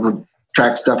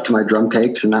stuff to my drum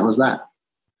takes, and that was that.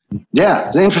 Yeah.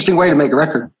 It's an interesting way to make a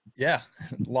record. Yeah.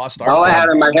 Lost all I had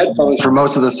in my headphones for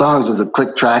most of the songs was a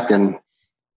click track and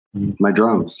my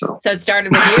drums. So it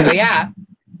started with you. Yeah.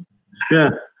 Yeah.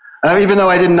 Even though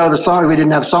I didn't know the song, we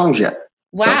didn't have songs yet.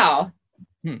 Wow.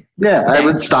 So, yeah, I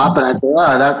would stop and I'd say,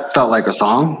 "Oh, that felt like a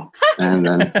song," and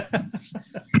then.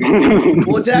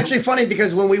 Well, it's actually funny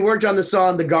because when we worked on the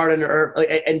song "The Garden of Earth,"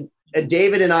 and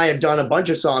David and I have done a bunch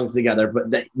of songs together,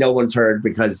 but that no one's heard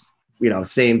because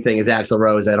same thing as Axl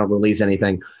Rose. I don't release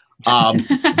anything.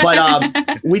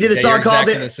 But we did a song called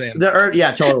the Earth.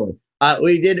 Yeah, totally.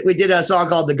 We did a song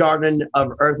called "The Garden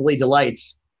of Earthly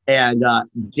Delights," and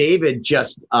David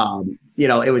just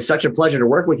it was such a pleasure to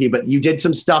work with you, but you did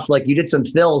some stuff, like you did some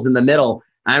fills in the middle.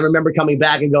 I remember coming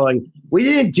back and going, we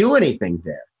didn't do anything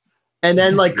there. And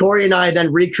then like Corey and I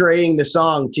then recreating the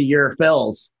song to your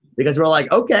fills, because we're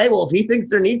like, okay, well, if he thinks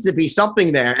there needs to be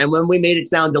something there. And when we made it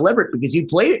sound deliberate, because you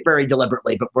played it very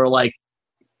deliberately, but we're like,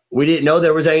 we didn't know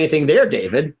there was anything there,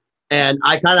 David. And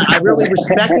I really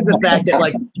respected the fact that,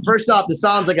 like, first off, the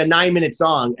song's like a 9-minute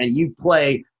song and you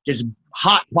play just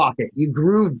hot pocket. You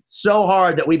groove so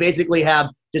hard that we basically have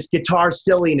just guitar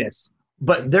silliness.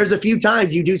 But there's a few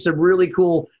times you do some really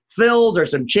cool fills or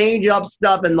some change up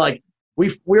stuff. And like,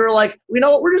 we were like, you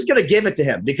know what, we're just going to give it to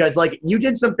him, because like you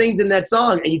did some things in that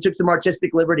song and you took some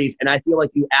artistic liberties. And I feel like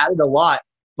you added a lot,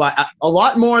 but a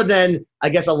lot more than I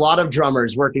guess a lot of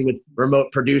drummers working with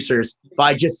remote producers,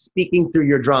 by just speaking through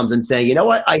your drums and saying, you know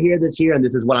what, I hear this here and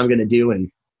this is what I'm going to do. And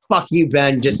fuck you,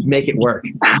 Ben, just make it work.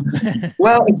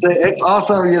 Well, it's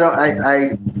also,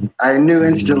 I knew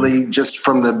instantly just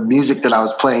from the music that I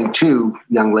was playing too,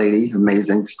 young lady,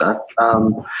 amazing stuff,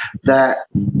 that,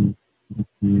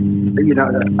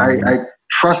 I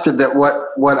trusted that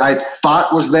what I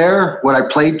thought was there, what I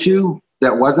played to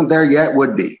that wasn't there yet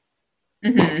would be.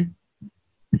 Mm-hmm.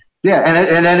 Yeah, and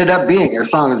it ended up being a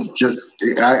song. Is just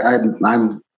I'm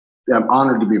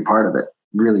honored to be a part of it.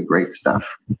 Really great stuff.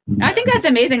 I think that's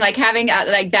amazing. Like having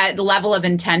like that level of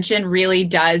intention really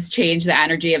does change the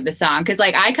energy of the song. Cause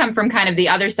like I come from kind of the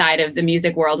other side of the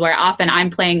music world where often I'm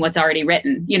playing what's already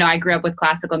written. I grew up with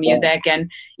classical music, and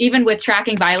even with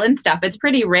tracking violin stuff, it's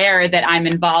pretty rare that I'm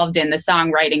involved in the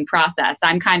songwriting process.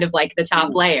 I'm kind of like the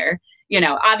top layer.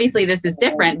 Obviously this is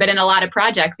different, but in a lot of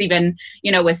projects, even,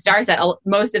 with Starset,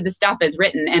 most of the stuff is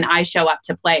written and I show up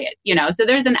to play it, so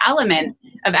there's an element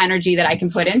of energy that I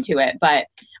can put into it, but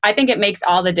I think it makes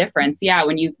all the difference. Yeah.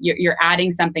 When you're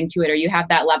adding something to it, or you have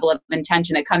that level of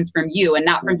intention that comes from you and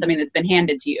not from something that's been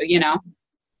handed to you,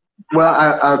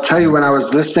 Well, I'll tell you, when I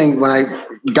was listening, when I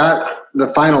got the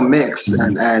final mix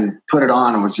and put it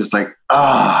on, it was just like,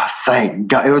 thank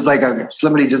God. It was like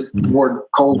somebody just poured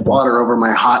cold water over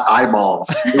my hot eyeballs.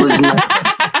 It was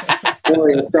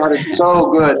it sounded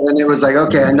so good. And it was like,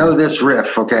 okay, I know this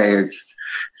riff. Okay, it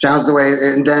sounds the way.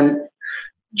 And then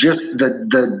just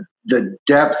the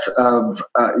depth of,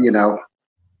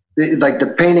 like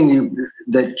the painting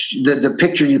the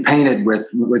picture you painted with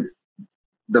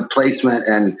the placement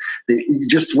and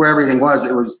just where everything was,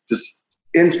 it was just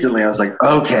instantly, I was like,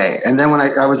 okay. And then when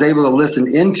I was able to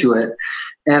listen into it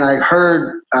and I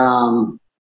heard, the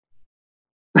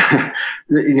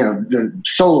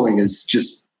soloing is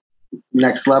just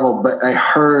next level, but I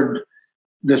heard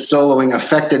the soloing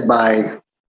affected by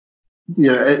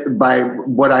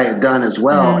what I had done as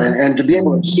well. Mm-hmm. And to be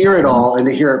able to hear it all and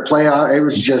to hear it play out, it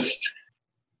was just,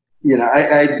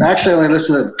 I actually only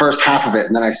listened to the first half of it,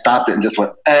 and then I stopped it and just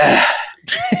went,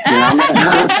 I'm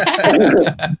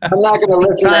not going to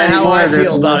listen to how I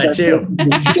feel about it too.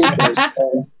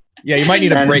 Yeah, you might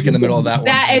need a break in the middle of that one.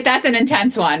 That's an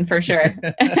intense one for sure.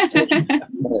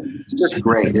 It's just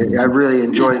great. I really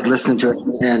enjoyed listening to it,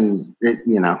 and it,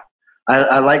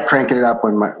 I like cranking it up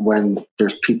when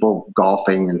there's people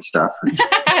golfing and stuff.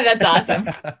 That's awesome.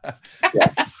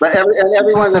 Yeah, but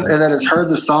everyone that has heard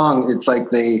the song, it's like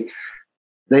they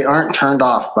aren't turned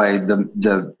off by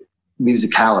the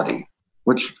musicality,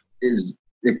 which is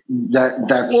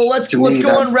that's. Well, let's go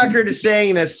on record as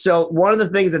saying this. So one of the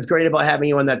things that's great about having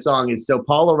you on that song is, so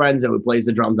Paul Lorenzo, who plays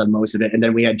the drums on most of it, and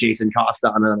then we had Jason Costa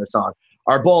on another song,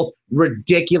 are both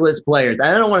ridiculous players.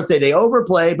 I don't want to say they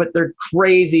overplay, but they're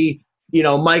crazy.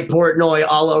 Mike Portnoy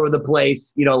all over the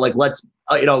place.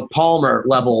 Palmer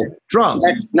level drums.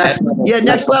 Next level. Yeah,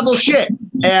 next level shit.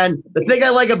 And the thing I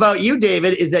like about you,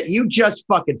 David, is that you just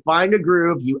fucking find a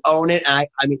groove, you own it. And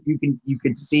I mean, you can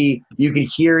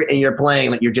hear it in your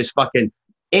playing that you're just fucking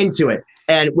into it.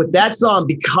 And with that song,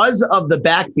 because of the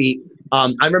backbeat,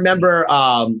 I remember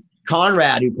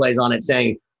Conrad, who plays on it,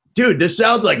 saying, "Dude, this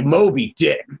sounds like Moby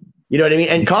Dick." You know what I mean?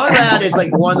 And Conrad is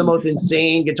like one of the most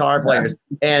insane guitar players.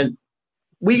 And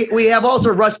we have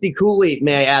also Rusty Cooley,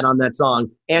 may I add, on that song,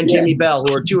 and Jimmy Bell,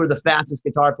 who are two of the fastest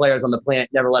guitar players on the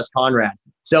planet, nevertheless Conrad.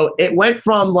 So it went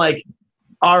from like,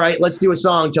 all right, let's do a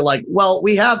song, to like, well,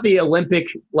 we have the Olympic,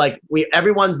 like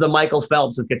everyone's the Michael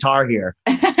Phelps of guitar here.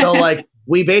 So like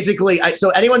we basically, so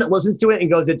anyone that listens to it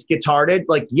and goes, it's guitarted,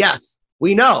 like, yes,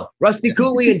 we know. Rusty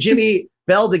Cooley and Jimmy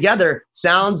Bell together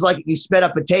sounds like you sped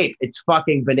up a tape. It's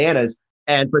fucking bananas.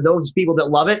 And for those people that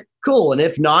love it, cool. And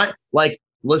if not, like,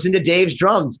 listen to Dave's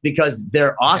drums, because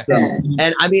they're awesome.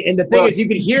 And I mean, and the thing is, you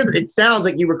can hear that it sounds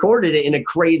like you recorded it in a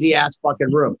crazy ass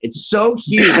fucking room. It's so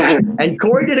huge. And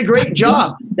Corey did a great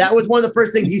job. That was one of the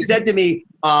first things he said to me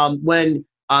when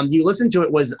you listened to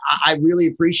it was, I really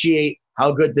appreciate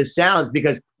how good this sounds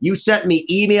because you sent me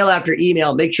email after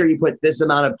email. Make sure you put this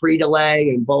amount of pre-delay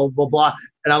and blah, blah, blah.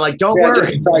 And I'm like, don't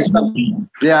worry.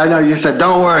 Yeah, I know. You said,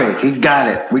 don't worry. He's got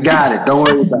it. We got it. Don't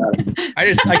worry about it.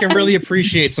 I can really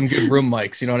appreciate some good room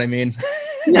mics. You know what I mean?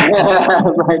 Yeah,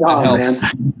 right on, man.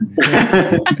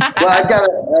 Well,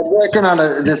 I'm working on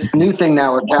this new thing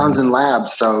now with Townsend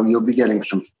Labs, so you'll be getting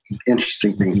some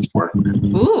interesting things to work with.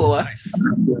 Ooh. Nice.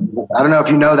 I don't know if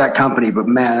you know that company, but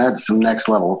man, that's some next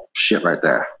level shit right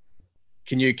there.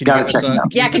 Can you Gotta check it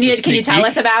out. Yeah, can you tell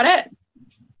us about it?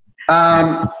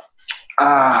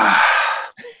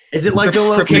 Is it like the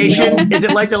location? Is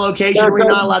it like the location we're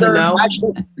not allowed to know?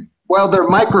 Actually, well, they're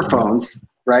microphones,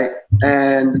 right?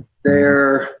 And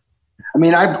I've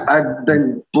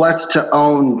been blessed to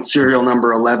own serial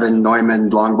number 11 Neumann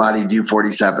long-bodied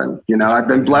U47. You know, I've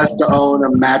been blessed to own a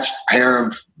matched pair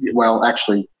of, well,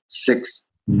 actually 6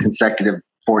 consecutive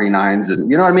 49s. And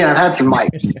you know what I mean? I've had some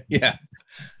mics. Yeah.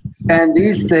 And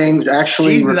these things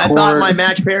actually Jesus, I thought my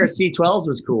match pair of C12s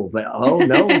was cool, but oh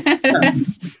no. I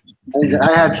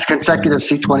had consecutive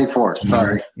C24s.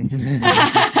 Sorry.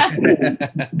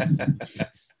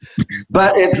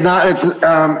 But it's not,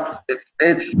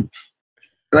 it's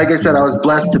like I said, I was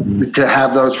blessed to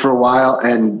have those for a while,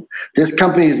 and this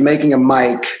company is making a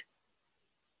mic,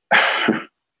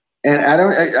 and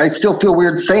I still feel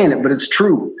weird saying it, but it's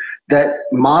true, that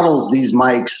models these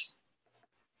mics.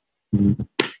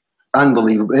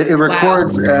 Unbelievable. It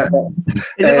records. Wow.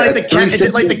 Is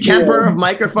it like the Kemper of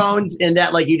microphones in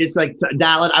that, like, you just like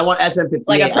dial it? I want SM58.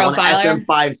 Like a profiler?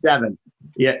 SM57.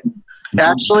 Yeah.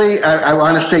 Actually, I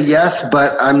want to say yes,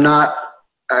 but I'm not.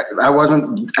 I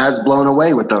wasn't as blown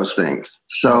away with those things,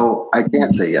 so I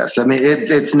can't say yes. I mean,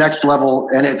 it's next level,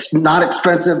 and it's not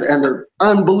expensive, and they're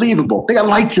unbelievable. They got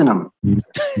lights in them.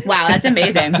 Wow, that's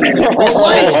amazing.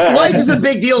 Lights is a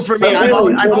big deal for me.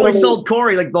 I've always told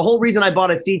Corey, like, the whole reason I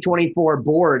bought a C24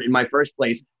 board in my first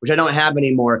place, which I don't have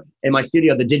anymore in my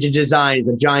studio, the DigiDesign is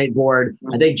a giant board.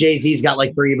 I think Jay-Z's got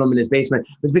like 3 of them in his basement.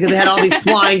 It was because they had all these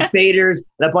flying faders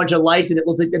and a bunch of lights, and it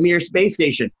looks like the Mir space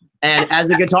station. And as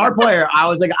a guitar player, I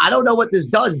was like, I don't know what this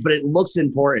does, but it looks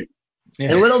important. Yeah.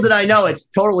 And little did I know, it's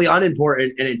totally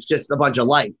unimportant, and it's just a bunch of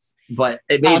lights. But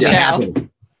it made it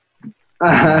happen. So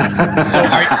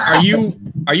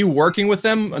are you working with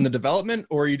them on the development,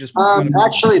 or are you just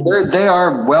actually they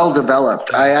are well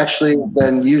developed. I actually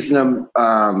been using them.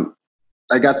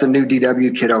 I got the new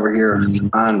DW kit over here. It's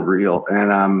unreal.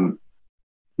 And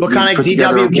what kind of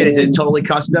DW kit is it? Totally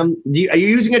custom? Are you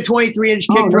using a 23-inch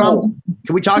kick drum? No.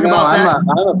 Can we talk about that?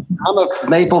 I'm a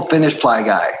maple finish ply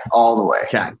guy all the way.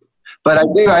 Okay. But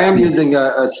I am using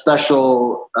a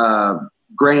special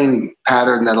grain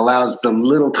pattern that allows the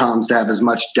little toms to have as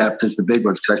much depth as the big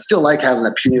ones, because I still like having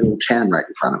that puny little 10 right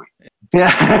in front of me.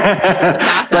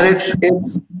 Yeah. But it's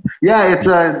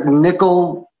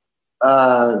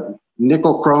a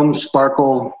nickel chrome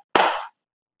sparkle,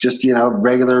 just,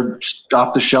 regular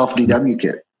off the shelf DW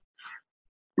kit.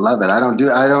 Love it. I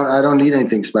don't need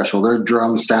anything special. Their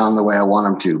drums sound the way I want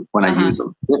them to when I use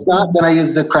them. If not, then I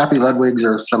use the crappy Ludwigs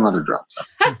or some other drums.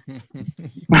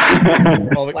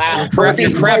 Well, wow.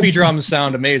 Your crappy drums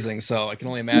sound amazing, so I can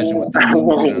only imagine what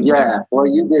yeah. Well,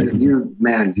 you did. You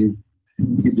blew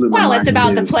my mind. Well, it's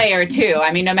about the player too.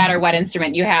 I mean, no matter what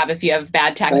instrument you have, if you have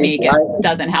bad technique, it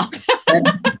doesn't help.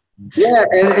 Yeah,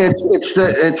 and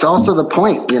it's also the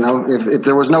point, if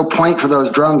there was no point for those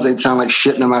drums, they'd sound like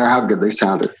shit no matter how good they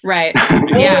sounded. Right.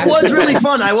 Yeah. It was really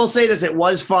fun. I will say this, it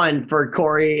was fun for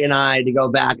Corey and I to go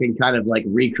back and kind of like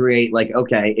recreate, like,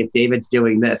 okay, if David's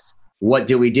doing this, what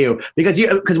do we do?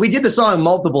 Because we did the song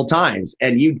multiple times,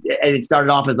 and it started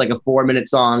off as like a 4-minute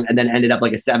song and then ended up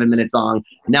like a 7-minute song.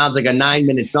 Now it's like a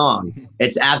 9-minute song.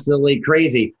 It's absolutely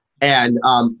crazy. And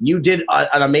you did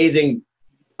an amazing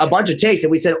a bunch of takes,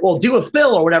 and we said, well, do a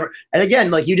fill or whatever. And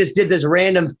again, like, you just did this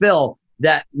random fill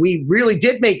that we really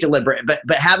did make deliberate, but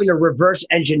having to reverse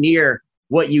engineer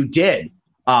what you did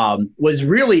was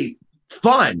really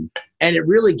fun. And it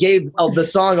really gave the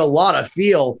song a lot of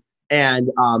feel. And,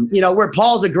 where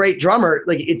Paul's a great drummer,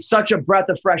 like, it's such a breath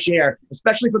of fresh air,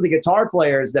 especially for the guitar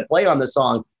players that play on the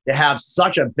song, to have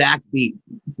such a backbeat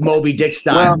Moby Dick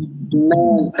style.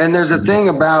 Well, and there's a thing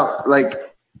about, like,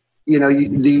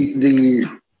 the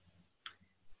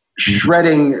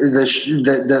shredding,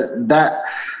 that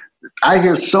I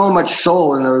hear so much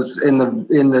soul in those in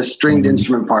the stringed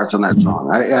instrument parts on that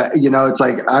song. It's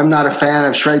like, I'm not a fan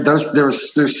of shred.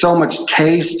 There's so much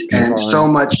taste and so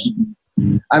much.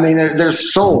 I mean,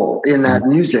 there's soul in that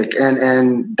music,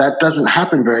 and that doesn't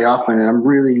happen very often.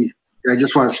 And I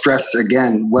just want to stress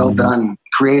again, well done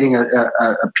creating a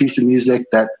piece of music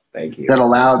that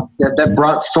allowed that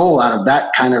brought soul out of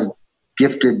that kind of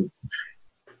gifted.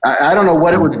 I don't know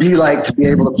what it would be like to be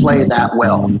able to play that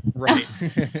well. Right.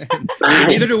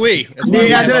 Neither do we. I was going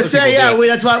to say,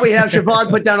 that's why we have Siobhan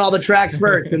put down all the tracks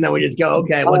first, and then we just go,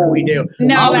 okay, what do we do?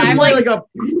 No, but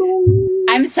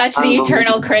I'm such the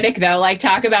eternal critic, though. Like,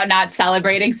 talk about not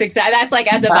celebrating success. That's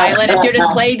like, as a violinist, you're just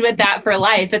played with that for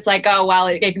life. It's like, oh, well,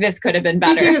 this could have been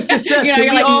better.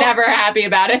 You're like never happy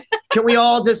about it. Can we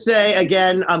all just say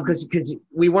again, because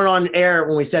we weren't on air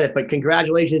when we said it, but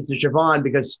congratulations to Siobhan,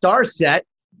 because Starset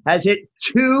has hit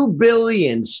 2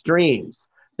 billion streams.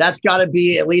 That's got to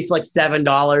be at least like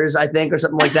 $7, I think, or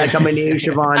something like that coming to you,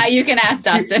 Siobhan. You can ask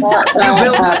Dustin.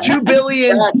 2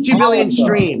 billion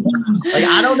streams. Like,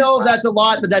 I don't know if that's a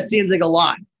lot, but that seems like a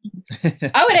lot.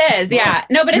 Oh, it is. Yeah.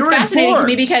 No, but it's fascinating to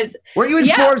me because. Were you in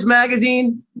Forbes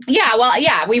magazine? Yeah. Well,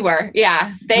 yeah, we were.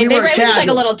 Yeah. They were just like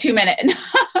a little 2-minute.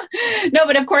 No,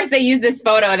 but of course they used this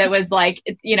photo that was like,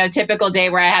 typical day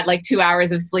where I had like 2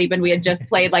 hours of sleep and we had just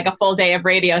played like a full day of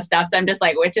radio stuff. So I'm just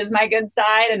like, which is my good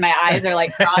side? And my eyes are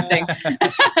like crossing.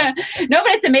 No,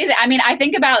 but it's amazing. I mean, I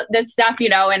think about this stuff,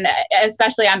 and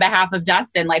especially on behalf of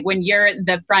Dustin, like when you're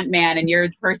the front man and you're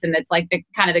the person that's like the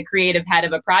kind of the creative head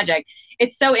of a project,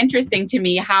 it's so interesting to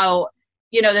me how,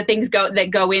 the things that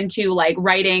go into like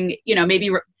writing,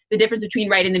 maybe the difference between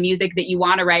writing the music that you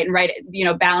want to write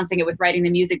and balancing it with writing the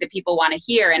music that people want to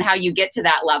hear, and how you get to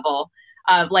that level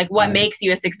of like what makes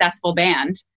you a successful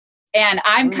band. And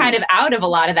I'm kind of out of a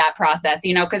lot of that process,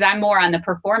 because I'm more on the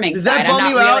performing side. Does that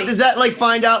bum you out? Does that like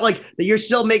find out like that you're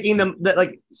still making them, that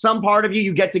like some part of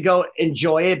you get to go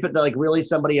enjoy it, but like really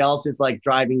somebody else is like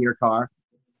driving your car?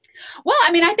 Well,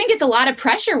 I mean, I think it's a lot of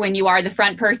pressure when you are the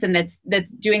front person that's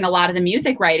doing a lot of the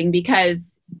music writing,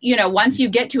 because, once you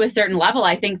get to a certain level,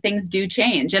 I think things do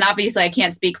change. And obviously I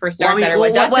can't speak for Starset or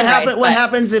what Dustin writes. What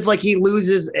happens if like he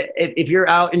loses, if you're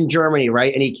out in Germany,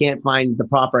 right, and he can't find the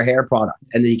proper hair product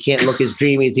and he can't look as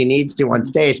dreamy as he needs to on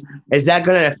stage? Is that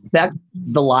going to affect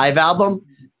the live album?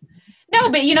 No,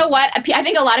 but you know what? I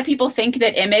think a lot of people think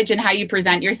that image and how you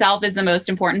present yourself is the most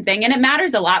important thing. And it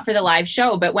matters a lot for the live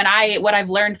show. But what I've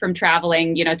learned from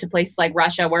traveling, to places like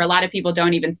Russia, where a lot of people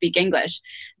don't even speak English,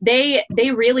 they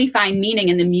really find meaning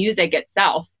in the music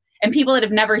itself. And people that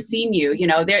have never seen you,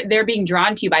 they're being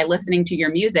drawn to you by listening to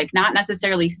your music, not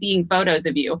necessarily seeing photos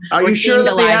of you. Are you sure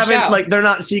that they haven't, like, they're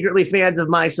not secretly fans of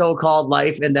My So-Called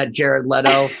Life and that Jared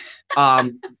Leto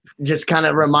just kind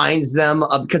of reminds them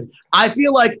of, because I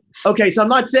feel like, okay, so I'm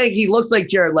not saying he looks like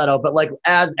Jared Leto, but like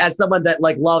as someone that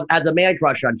like has a man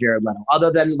crush on Jared Leto,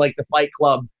 other than like the Fight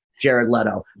Club Jared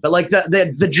Leto, but like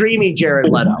the dreamy Jared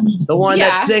Leto, the one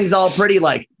that sings all pretty.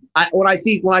 Like when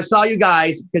I saw you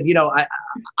guys, because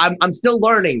I'm still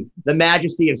learning the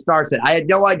majesty of Starset. I had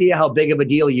no idea how big of a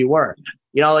deal you were.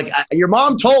 Your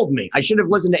mom told me. I should have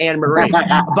listened to Anne Marie. But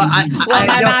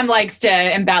my mom likes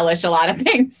to embellish a lot of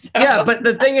things. So. Yeah, but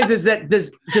the thing is that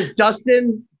does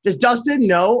Dustin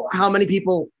know how many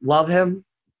people love him?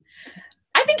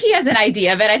 I think he has an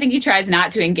idea of it. I think he tries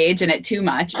not to engage in it too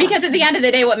much, because at the end of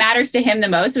the day, what matters to him the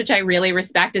most, which I really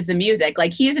respect, is the music.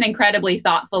 Like, he's an incredibly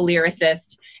thoughtful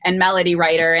lyricist and melody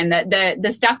writer, and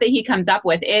the stuff that he comes up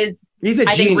with is,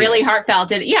 I think, really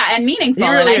heartfelt and meaningful. He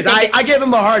really is. I give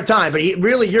him a hard time, but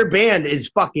your band is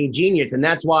fucking genius, and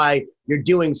that's why you're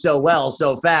doing so well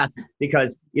so fast,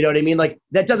 because you know what I mean? Like,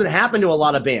 that doesn't happen to a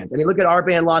lot of bands. I mean, look at our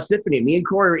band Lost Symphony. Me and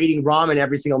Corey are eating ramen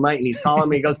every single night, and he's calling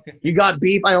me, he goes, "You got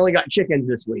beef? I only got chickens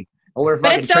this week." And we're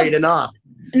fucking trading off.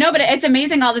 No, but it's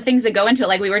amazing all the things that go into it.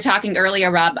 Like we were talking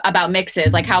earlier, Rob, about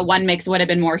mixes, like how one mix would have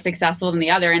been more successful than the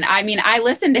other. And I mean, I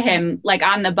listened to him like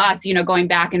on the bus, going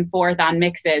back and forth on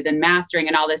mixes and mastering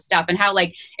and all this stuff, and how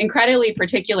like incredibly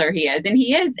particular he is. And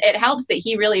it helps that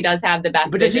he really does have the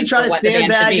best. But does he try to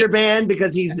sandbag your band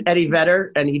because he's Eddie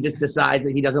Vedder and he just decides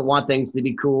that he doesn't want things to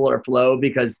be cool or flow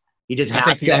because he just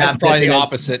has to have probably the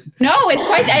opposite? No, it's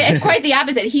quite the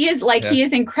opposite. He is he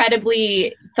is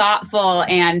incredibly thoughtful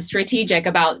and strategic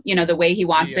about, the way he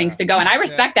wants things to go. And I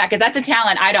respect that, because that's a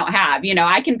talent I don't have.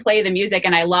 I can play the music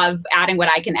and I love adding what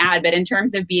I can add, but in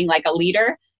terms of being like a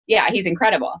leader, he's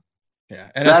incredible. Yeah.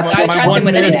 And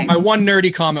my one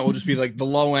nerdy comment will just be like, the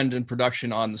low end in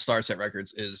production on the Starset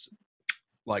records is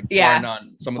like bar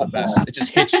none, some of the best. It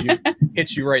just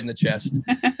hits you right in the chest.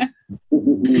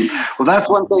 Well, that's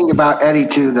one thing about Eddie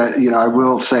too, that, I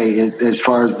will say, as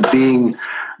far as being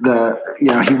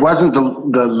he wasn't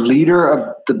the leader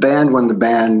of the band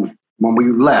when we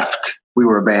left. We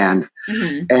were a band,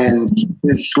 and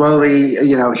slowly,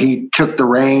 he took the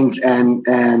reins, and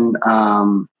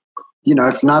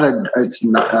it's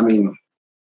not. I mean,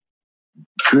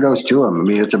 kudos to him. I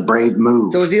mean, it's a brave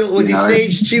move. So was he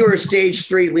stage 2 or stage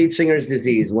 3 lead singer's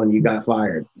disease when you got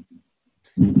fired?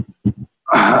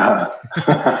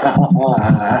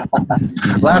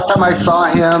 Last time I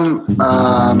saw him.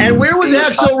 And where was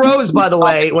Axl Rose, by the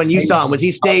way, when you saw him? Was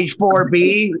he stage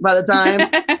 4B by the time?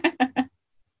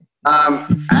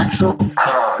 Axl,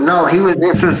 no, he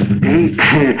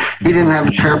didn't have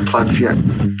his hair plucked yet.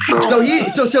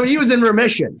 So he was in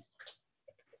remission.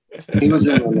 He was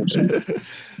in remission.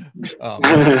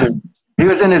 He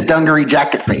was in his dungaree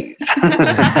jacket phase.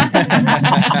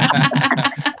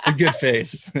 It's a good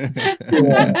face. Yeah.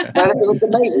 And it was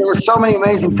amazing. There were so many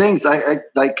amazing things. I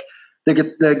like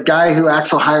the guy who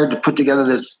Axl hired to put together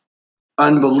this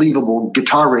unbelievable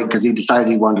guitar rig because he decided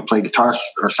he wanted to play guitar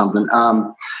or something.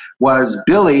 Was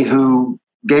Billy, who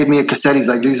gave me a cassette. He's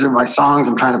like, these are my songs.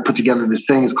 I'm trying to put together this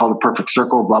thing. It's called The Perfect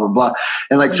Circle, blah, blah, blah.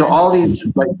 And like, so all these,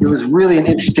 like, it was really an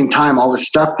interesting time. All the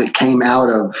stuff that came out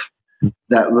of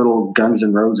that little Guns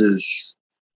N' Roses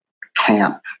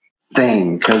camp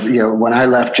thing. Cause when I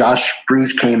left, Josh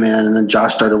Breeze came in, and then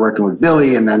Josh started working with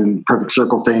Billy, and then Perfect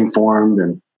Circle thing formed,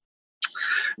 and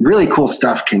really cool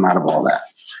stuff came out of all that.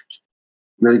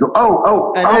 Really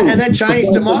cool. And then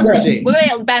Chinese Democracy.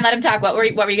 Wait, Ben, let him talk. What were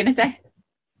you going to say?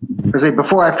 I say,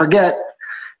 before I forget,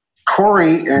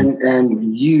 Corey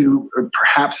and you, or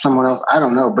perhaps someone else, I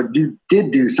don't know, but you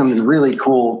did do something really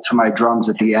cool to my drums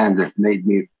at the end that made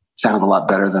me sound a lot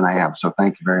better than I am. So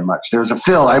thank you very much. There's a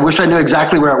fill. I wish I knew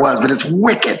exactly where it was, but it's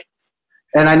wicked.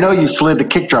 And I know you slid the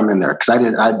kick drum in there because I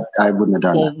wouldn't have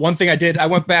done that. One thing I did, I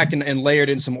went back and layered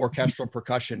in some orchestral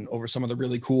percussion over some of the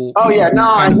really cool. Oh yeah, no,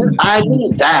 I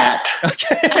knew that.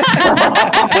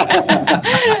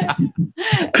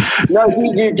 No,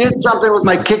 you did something with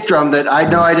my kick drum that I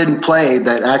know I didn't play.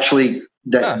 That actually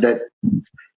That's a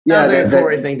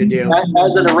Corey thing to do.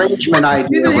 As an arrangement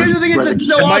idea. Here's the thing that's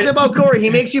so awesome about Corey. He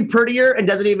makes you prettier and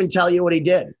doesn't even tell you what he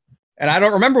did. And I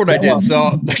don't remember what I did,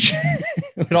 so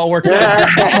it all worked out.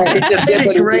 He just did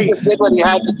what he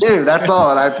had to do. That's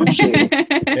all, and I appreciate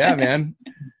it. Yeah, man.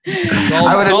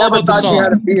 I would have never thought you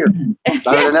had a beard. I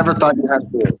would have never thought you had a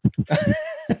beard.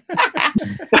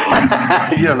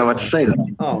 You don't know what to say to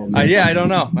that. Yeah, I don't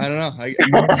know.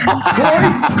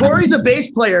 Corey's a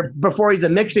bass player before he's a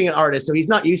mixing artist, so he's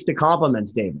not used to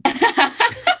compliments, David.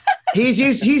 He's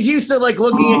used to like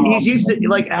looking at. He's used to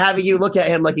like having you look at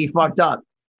him like he fucked up.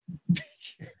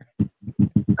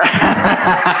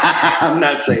 I'm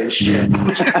not saying shit.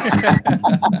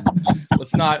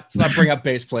 Let's not bring up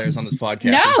bass players on this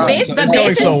podcast. No, bass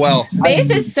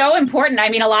is so important. I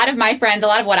mean, a lot of my friends, a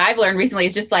lot of what I've learned recently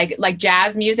is just like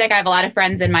jazz music. I have a lot of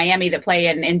friends in Miami that play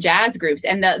in jazz groups,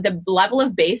 and the level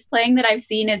of bass playing that I've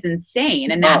seen is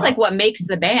insane. And that's like what makes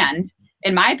the band,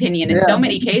 in my opinion, in so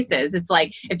many cases. It's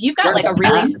like if you've got like a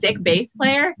really sick bass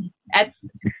player, that's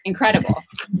incredible.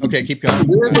 Okay, keep going.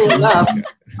 Weirdly enough,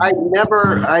 I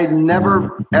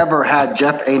never ever had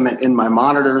Jeff Ament in my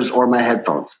monitors or my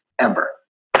headphones ever.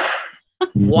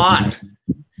 Why?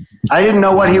 I didn't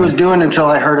know what he was doing until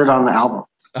I heard it on the album.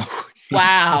 Oh,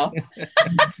 wow.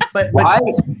 But why?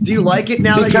 Do you like it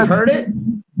now that you've heard it?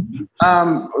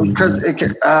 Because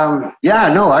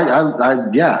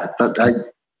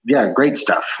great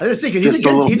stuff. I was saying, because he's a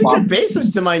good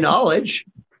bassist to my knowledge.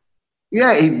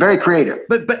 Yeah, he's very creative.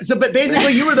 But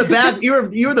basically, you were the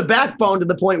backbone to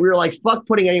the point where you're like, fuck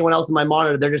putting anyone else in my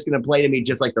monitor. They're just going to play to me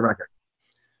just like the record.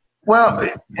 Well,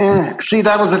 see,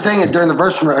 that was the thing. During the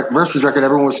Versus record,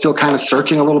 everyone was still kind of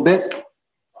searching a little bit,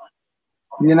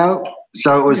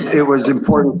 So it was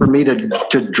important for me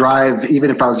to drive,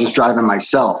 even if I was just driving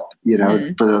myself,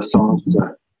 for those songs.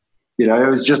 It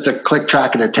was just a click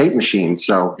track and a tape machine.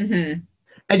 So. Mm-hmm.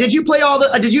 And did you play all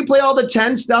the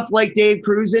 10 stuff like Dave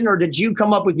Cruisin', or did you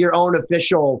come up with your own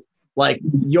official, like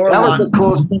your? That was the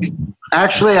coolest thing.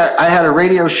 Actually, I had a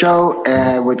radio show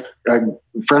with a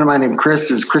friend of mine named Chris.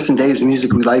 It was Chris and Dave's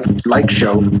Music We Like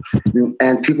show,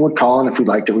 and people would call, and if we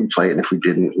liked it, we'd play it, and if we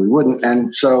didn't, we wouldn't.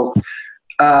 And so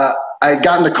I had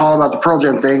gotten the call about the Pearl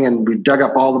Jam thing, and we dug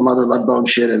up all the Mother Love Bone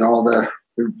shit and all the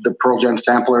Pearl Jam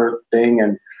sampler thing,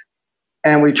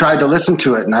 and we tried to listen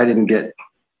to it, and I didn't get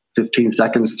 15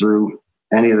 seconds through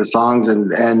any of the songs. And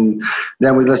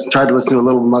then we tried to listen to a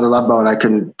little Mother Love Bone. I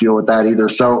couldn't deal with that either.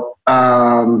 So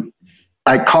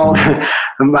I called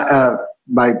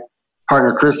my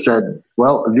partner, Chris, said,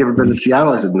 well, have you ever been to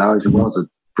Seattle? I said, no. He said, well, it's a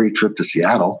free trip to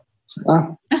Seattle. I said,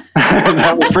 oh.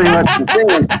 That was pretty much the thing.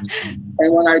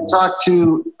 And when I talked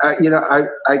to,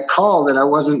 I called, and I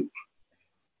wasn't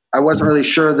really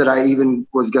sure that I even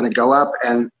was going to go up,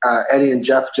 and Eddie and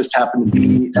Jeff just happened to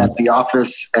be at the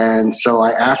office, and so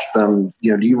I asked them,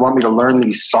 do you want me to learn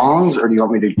these songs, or do you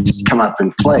want me to just come up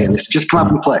and play? And they said, just come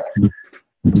up and play.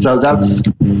 So that's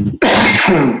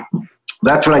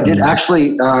what I did.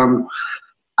 Actually,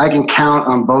 I can count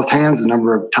on both hands the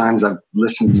number of times I've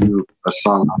listened to a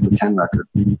song off the 10 record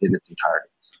in its entirety.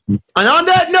 And on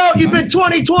that note, you've been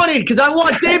 2020 because I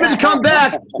want David to come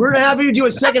back. We're going to have you do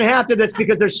a second half to this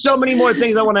because there's so many more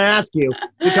things I want to ask you.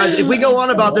 Because if we go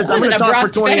on about this, I'm going to talk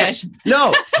for 20 minutes.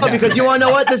 No, because you want to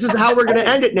know what? This is how we're going to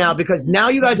end it now because now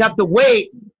you guys have to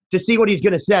wait to see what he's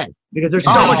going to say because there's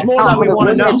so much more that we want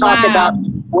to know.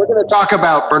 We're going to talk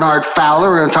about Bernard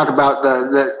Fowler. We're going to talk about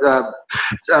the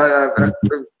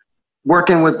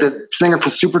working with the singer for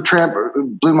Supertramp.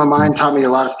 Blew my mind, taught me a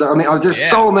lot of stuff. I mean, there's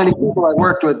so many people I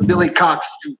worked with: Billy Cox,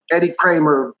 Eddie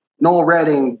Kramer, Noel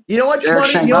Redding. You know what's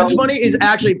funny? You know what's funny is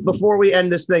actually before we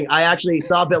end this thing, I actually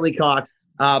saw Billy Cox.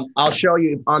 I'll show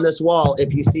you on this wall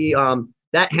if you see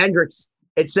that Hendrix.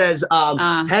 It says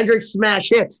Hendrix Smash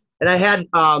Hits. And I had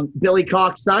Billy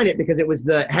Cox sign it because it was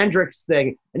the Hendrix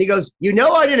thing. And he goes, "You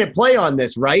know I didn't play on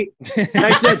this, right?" And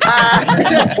I said,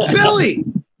 "Billy,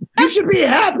 you should be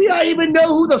happy I even know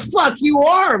who the fuck you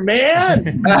are,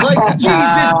 man." Like,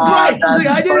 Jesus Christ. Like,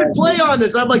 I didn't play on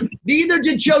this. I'm like, neither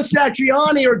did Joe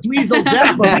Satriani or Dweezil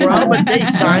Zappa, bro, but they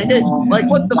signed it. Like,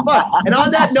 what the fuck? And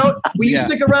on that note, will you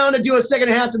stick around and do a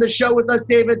second half of the show with us,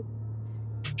 David?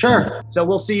 Sure. So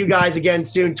we'll see you guys again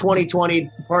soon,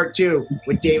 2020 Part 2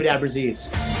 with David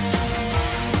Abbruzzese.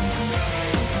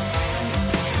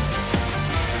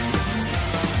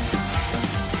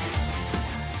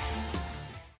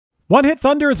 One Hit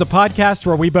Thunder is a podcast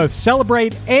where we both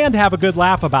celebrate and have a good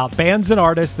laugh about bands and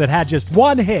artists that had just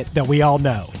one hit that we all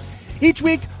know. Each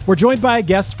week, we're joined by a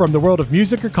guest from the world of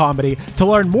music or comedy to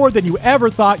learn more than you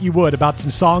ever thought you would about some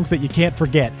songs that you can't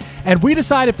forget. And we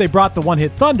decide if they brought the One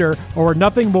Hit Thunder or were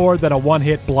nothing more than a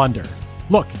one-hit blunder.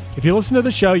 Look, if you listen to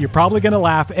the show, you're probably going to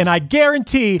laugh, and I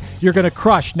guarantee you're going to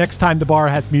crush next time the bar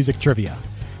has music trivia.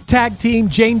 Tag Team,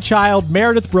 Jane Child,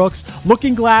 Meredith Brooks,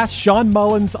 Looking Glass, Sean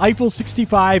Mullins, Eiffel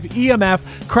 65,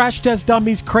 EMF, Crash Test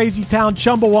Dummies, Crazy Town,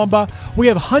 Chumbawamba. We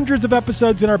have hundreds of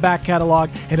episodes in our back catalog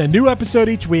and a new episode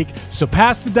each week, so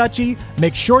pass the Dutchie,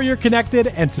 make sure you're connected,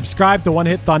 and subscribe to One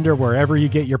Hit Thunder wherever you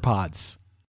get your pods.